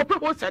se me kope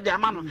ho se de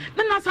ama no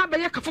na sa ba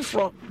ye ka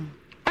foforo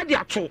e de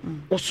ato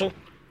wo so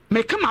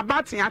me kama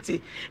batin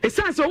ate e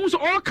sense wo so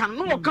all kan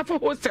no ka fo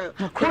hostel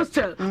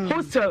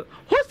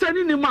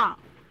ni ma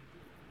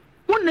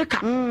wonne ka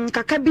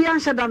kaka bi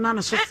anhya da na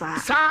no so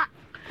sa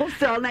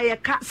hostel na ye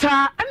ka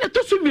sa ene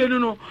to so mienu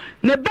no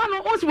ne ba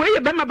no o se we ye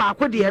be ma ba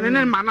ko de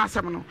ne ma na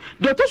asem no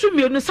de to so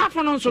mienu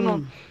safo no so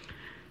no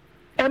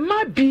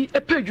Emma bi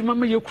epa adwuma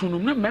ma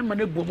yekunum na mema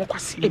na buo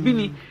mokwase ebi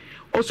ni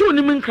oso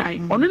onim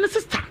nkran ono ne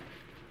sister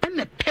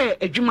ene pe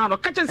adwuma no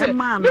ka chese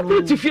me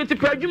put fie te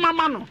pe adwuma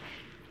ma no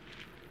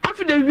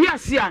afi de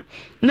wiase a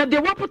na de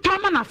wapoto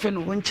ma na fe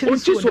no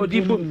onchi so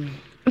di bom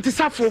nti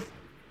safo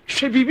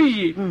hwe bibi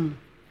ye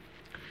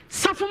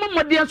safo ma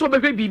modie so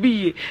behwe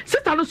bibi ye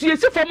sister no so ye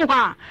sifo mo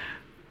ha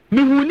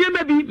me hunie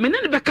ma bi me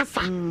ne be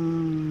kasa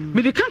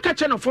me de kan ka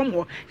che no fom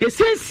ho ye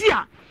sensi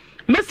a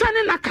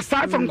mesane na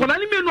kasa fa nkola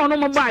ni me no no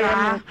mba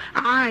ya no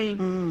ai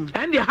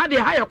and ha de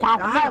ha ye kwa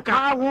ho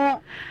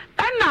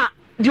na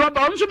di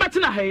oba onso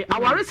betina ha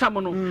aware sam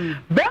no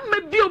be ma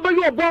bi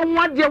obaye obo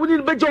nwa de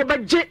woni beje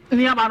obaje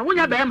ni aba no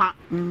wonya be ma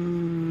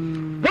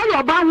wo yo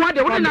oba nwa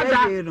de woni na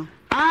da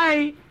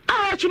ai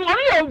chunu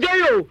oni yo de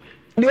yo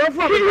ni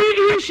ofo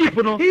he ship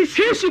no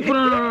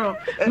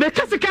me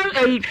kasika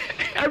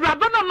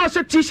awraba no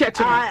se t-shirt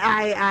no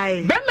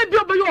ai be ma bi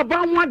obaye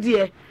oba nwa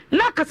de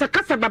na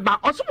kasa baba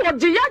oso wo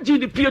je ya ji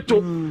ni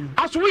pieto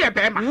aso wo ye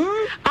bema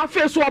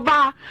afa so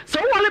oba se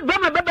wo le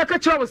bema beba ka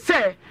kire wo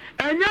se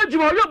enya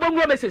adwuma wo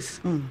bongo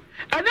message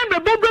ene me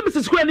bongo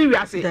message ko ani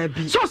wiase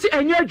so se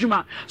enya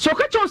adwuma so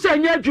ka kire wo se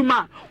enya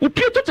adwuma wo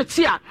pieto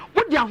tete a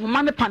wo de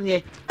ahoma ne pane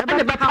e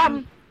ne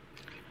bepam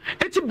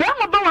eti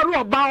bema ba ware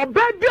oba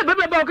bia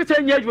beba ka kire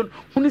enya adwuma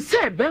hunu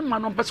se bema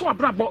no pese wa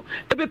brabo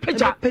ebe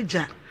peja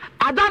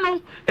adano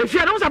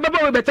efia no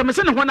sababa we betem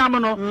se ne honam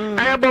no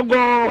ayebogo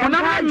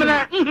honam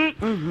mena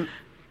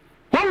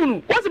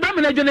wonu wose ba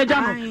mena dwene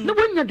gya no ne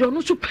wonya de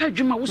no so pa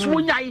adwuma wo so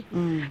wonyai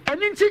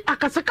eni nti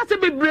akasakasa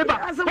bebre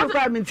ba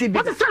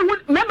wose se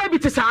mema bi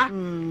te saa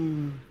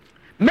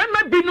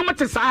mema bi no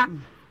mte saa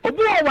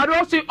obu o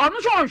ware o se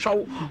ono so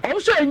onhwo o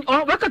so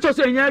wakato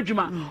so enya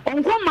adwuma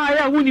onko ma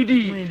ya woni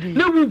di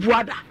na wu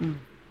buada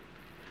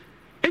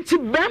enti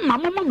bema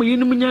mama mo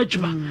yinum nya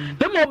adwuma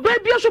na mo ba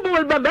bia so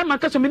bo bema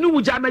ka so me ni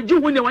wuja ma ji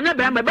hu ne wonya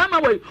bema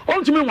we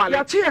ontumi wale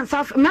ya tie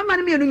nsaf mama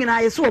ne mienu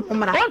nyina yeso o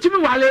pomra ontumi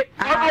wale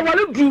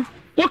awale du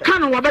wo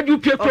kan wo ba du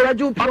pieto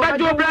obajo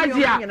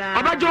brazia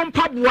obajo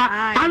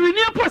mpaboa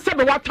awini po se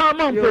be wata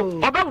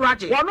mampo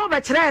obawuraje wono be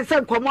kire se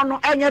nkomo no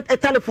enye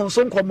telephone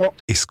so nkomo.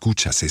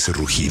 Escuchas ese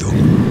rugido.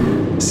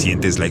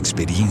 Sientes la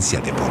experiencia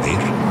de poder,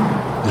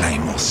 la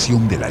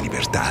emoción de la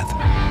libertad.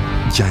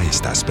 Ya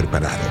estás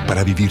preparado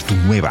para vivir tu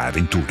nueva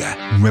aventura.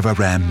 Nueva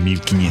Ram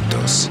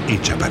 1500,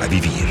 hecha para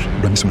vivir.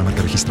 Ram es una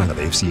marca registrada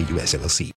de FCA US LLC.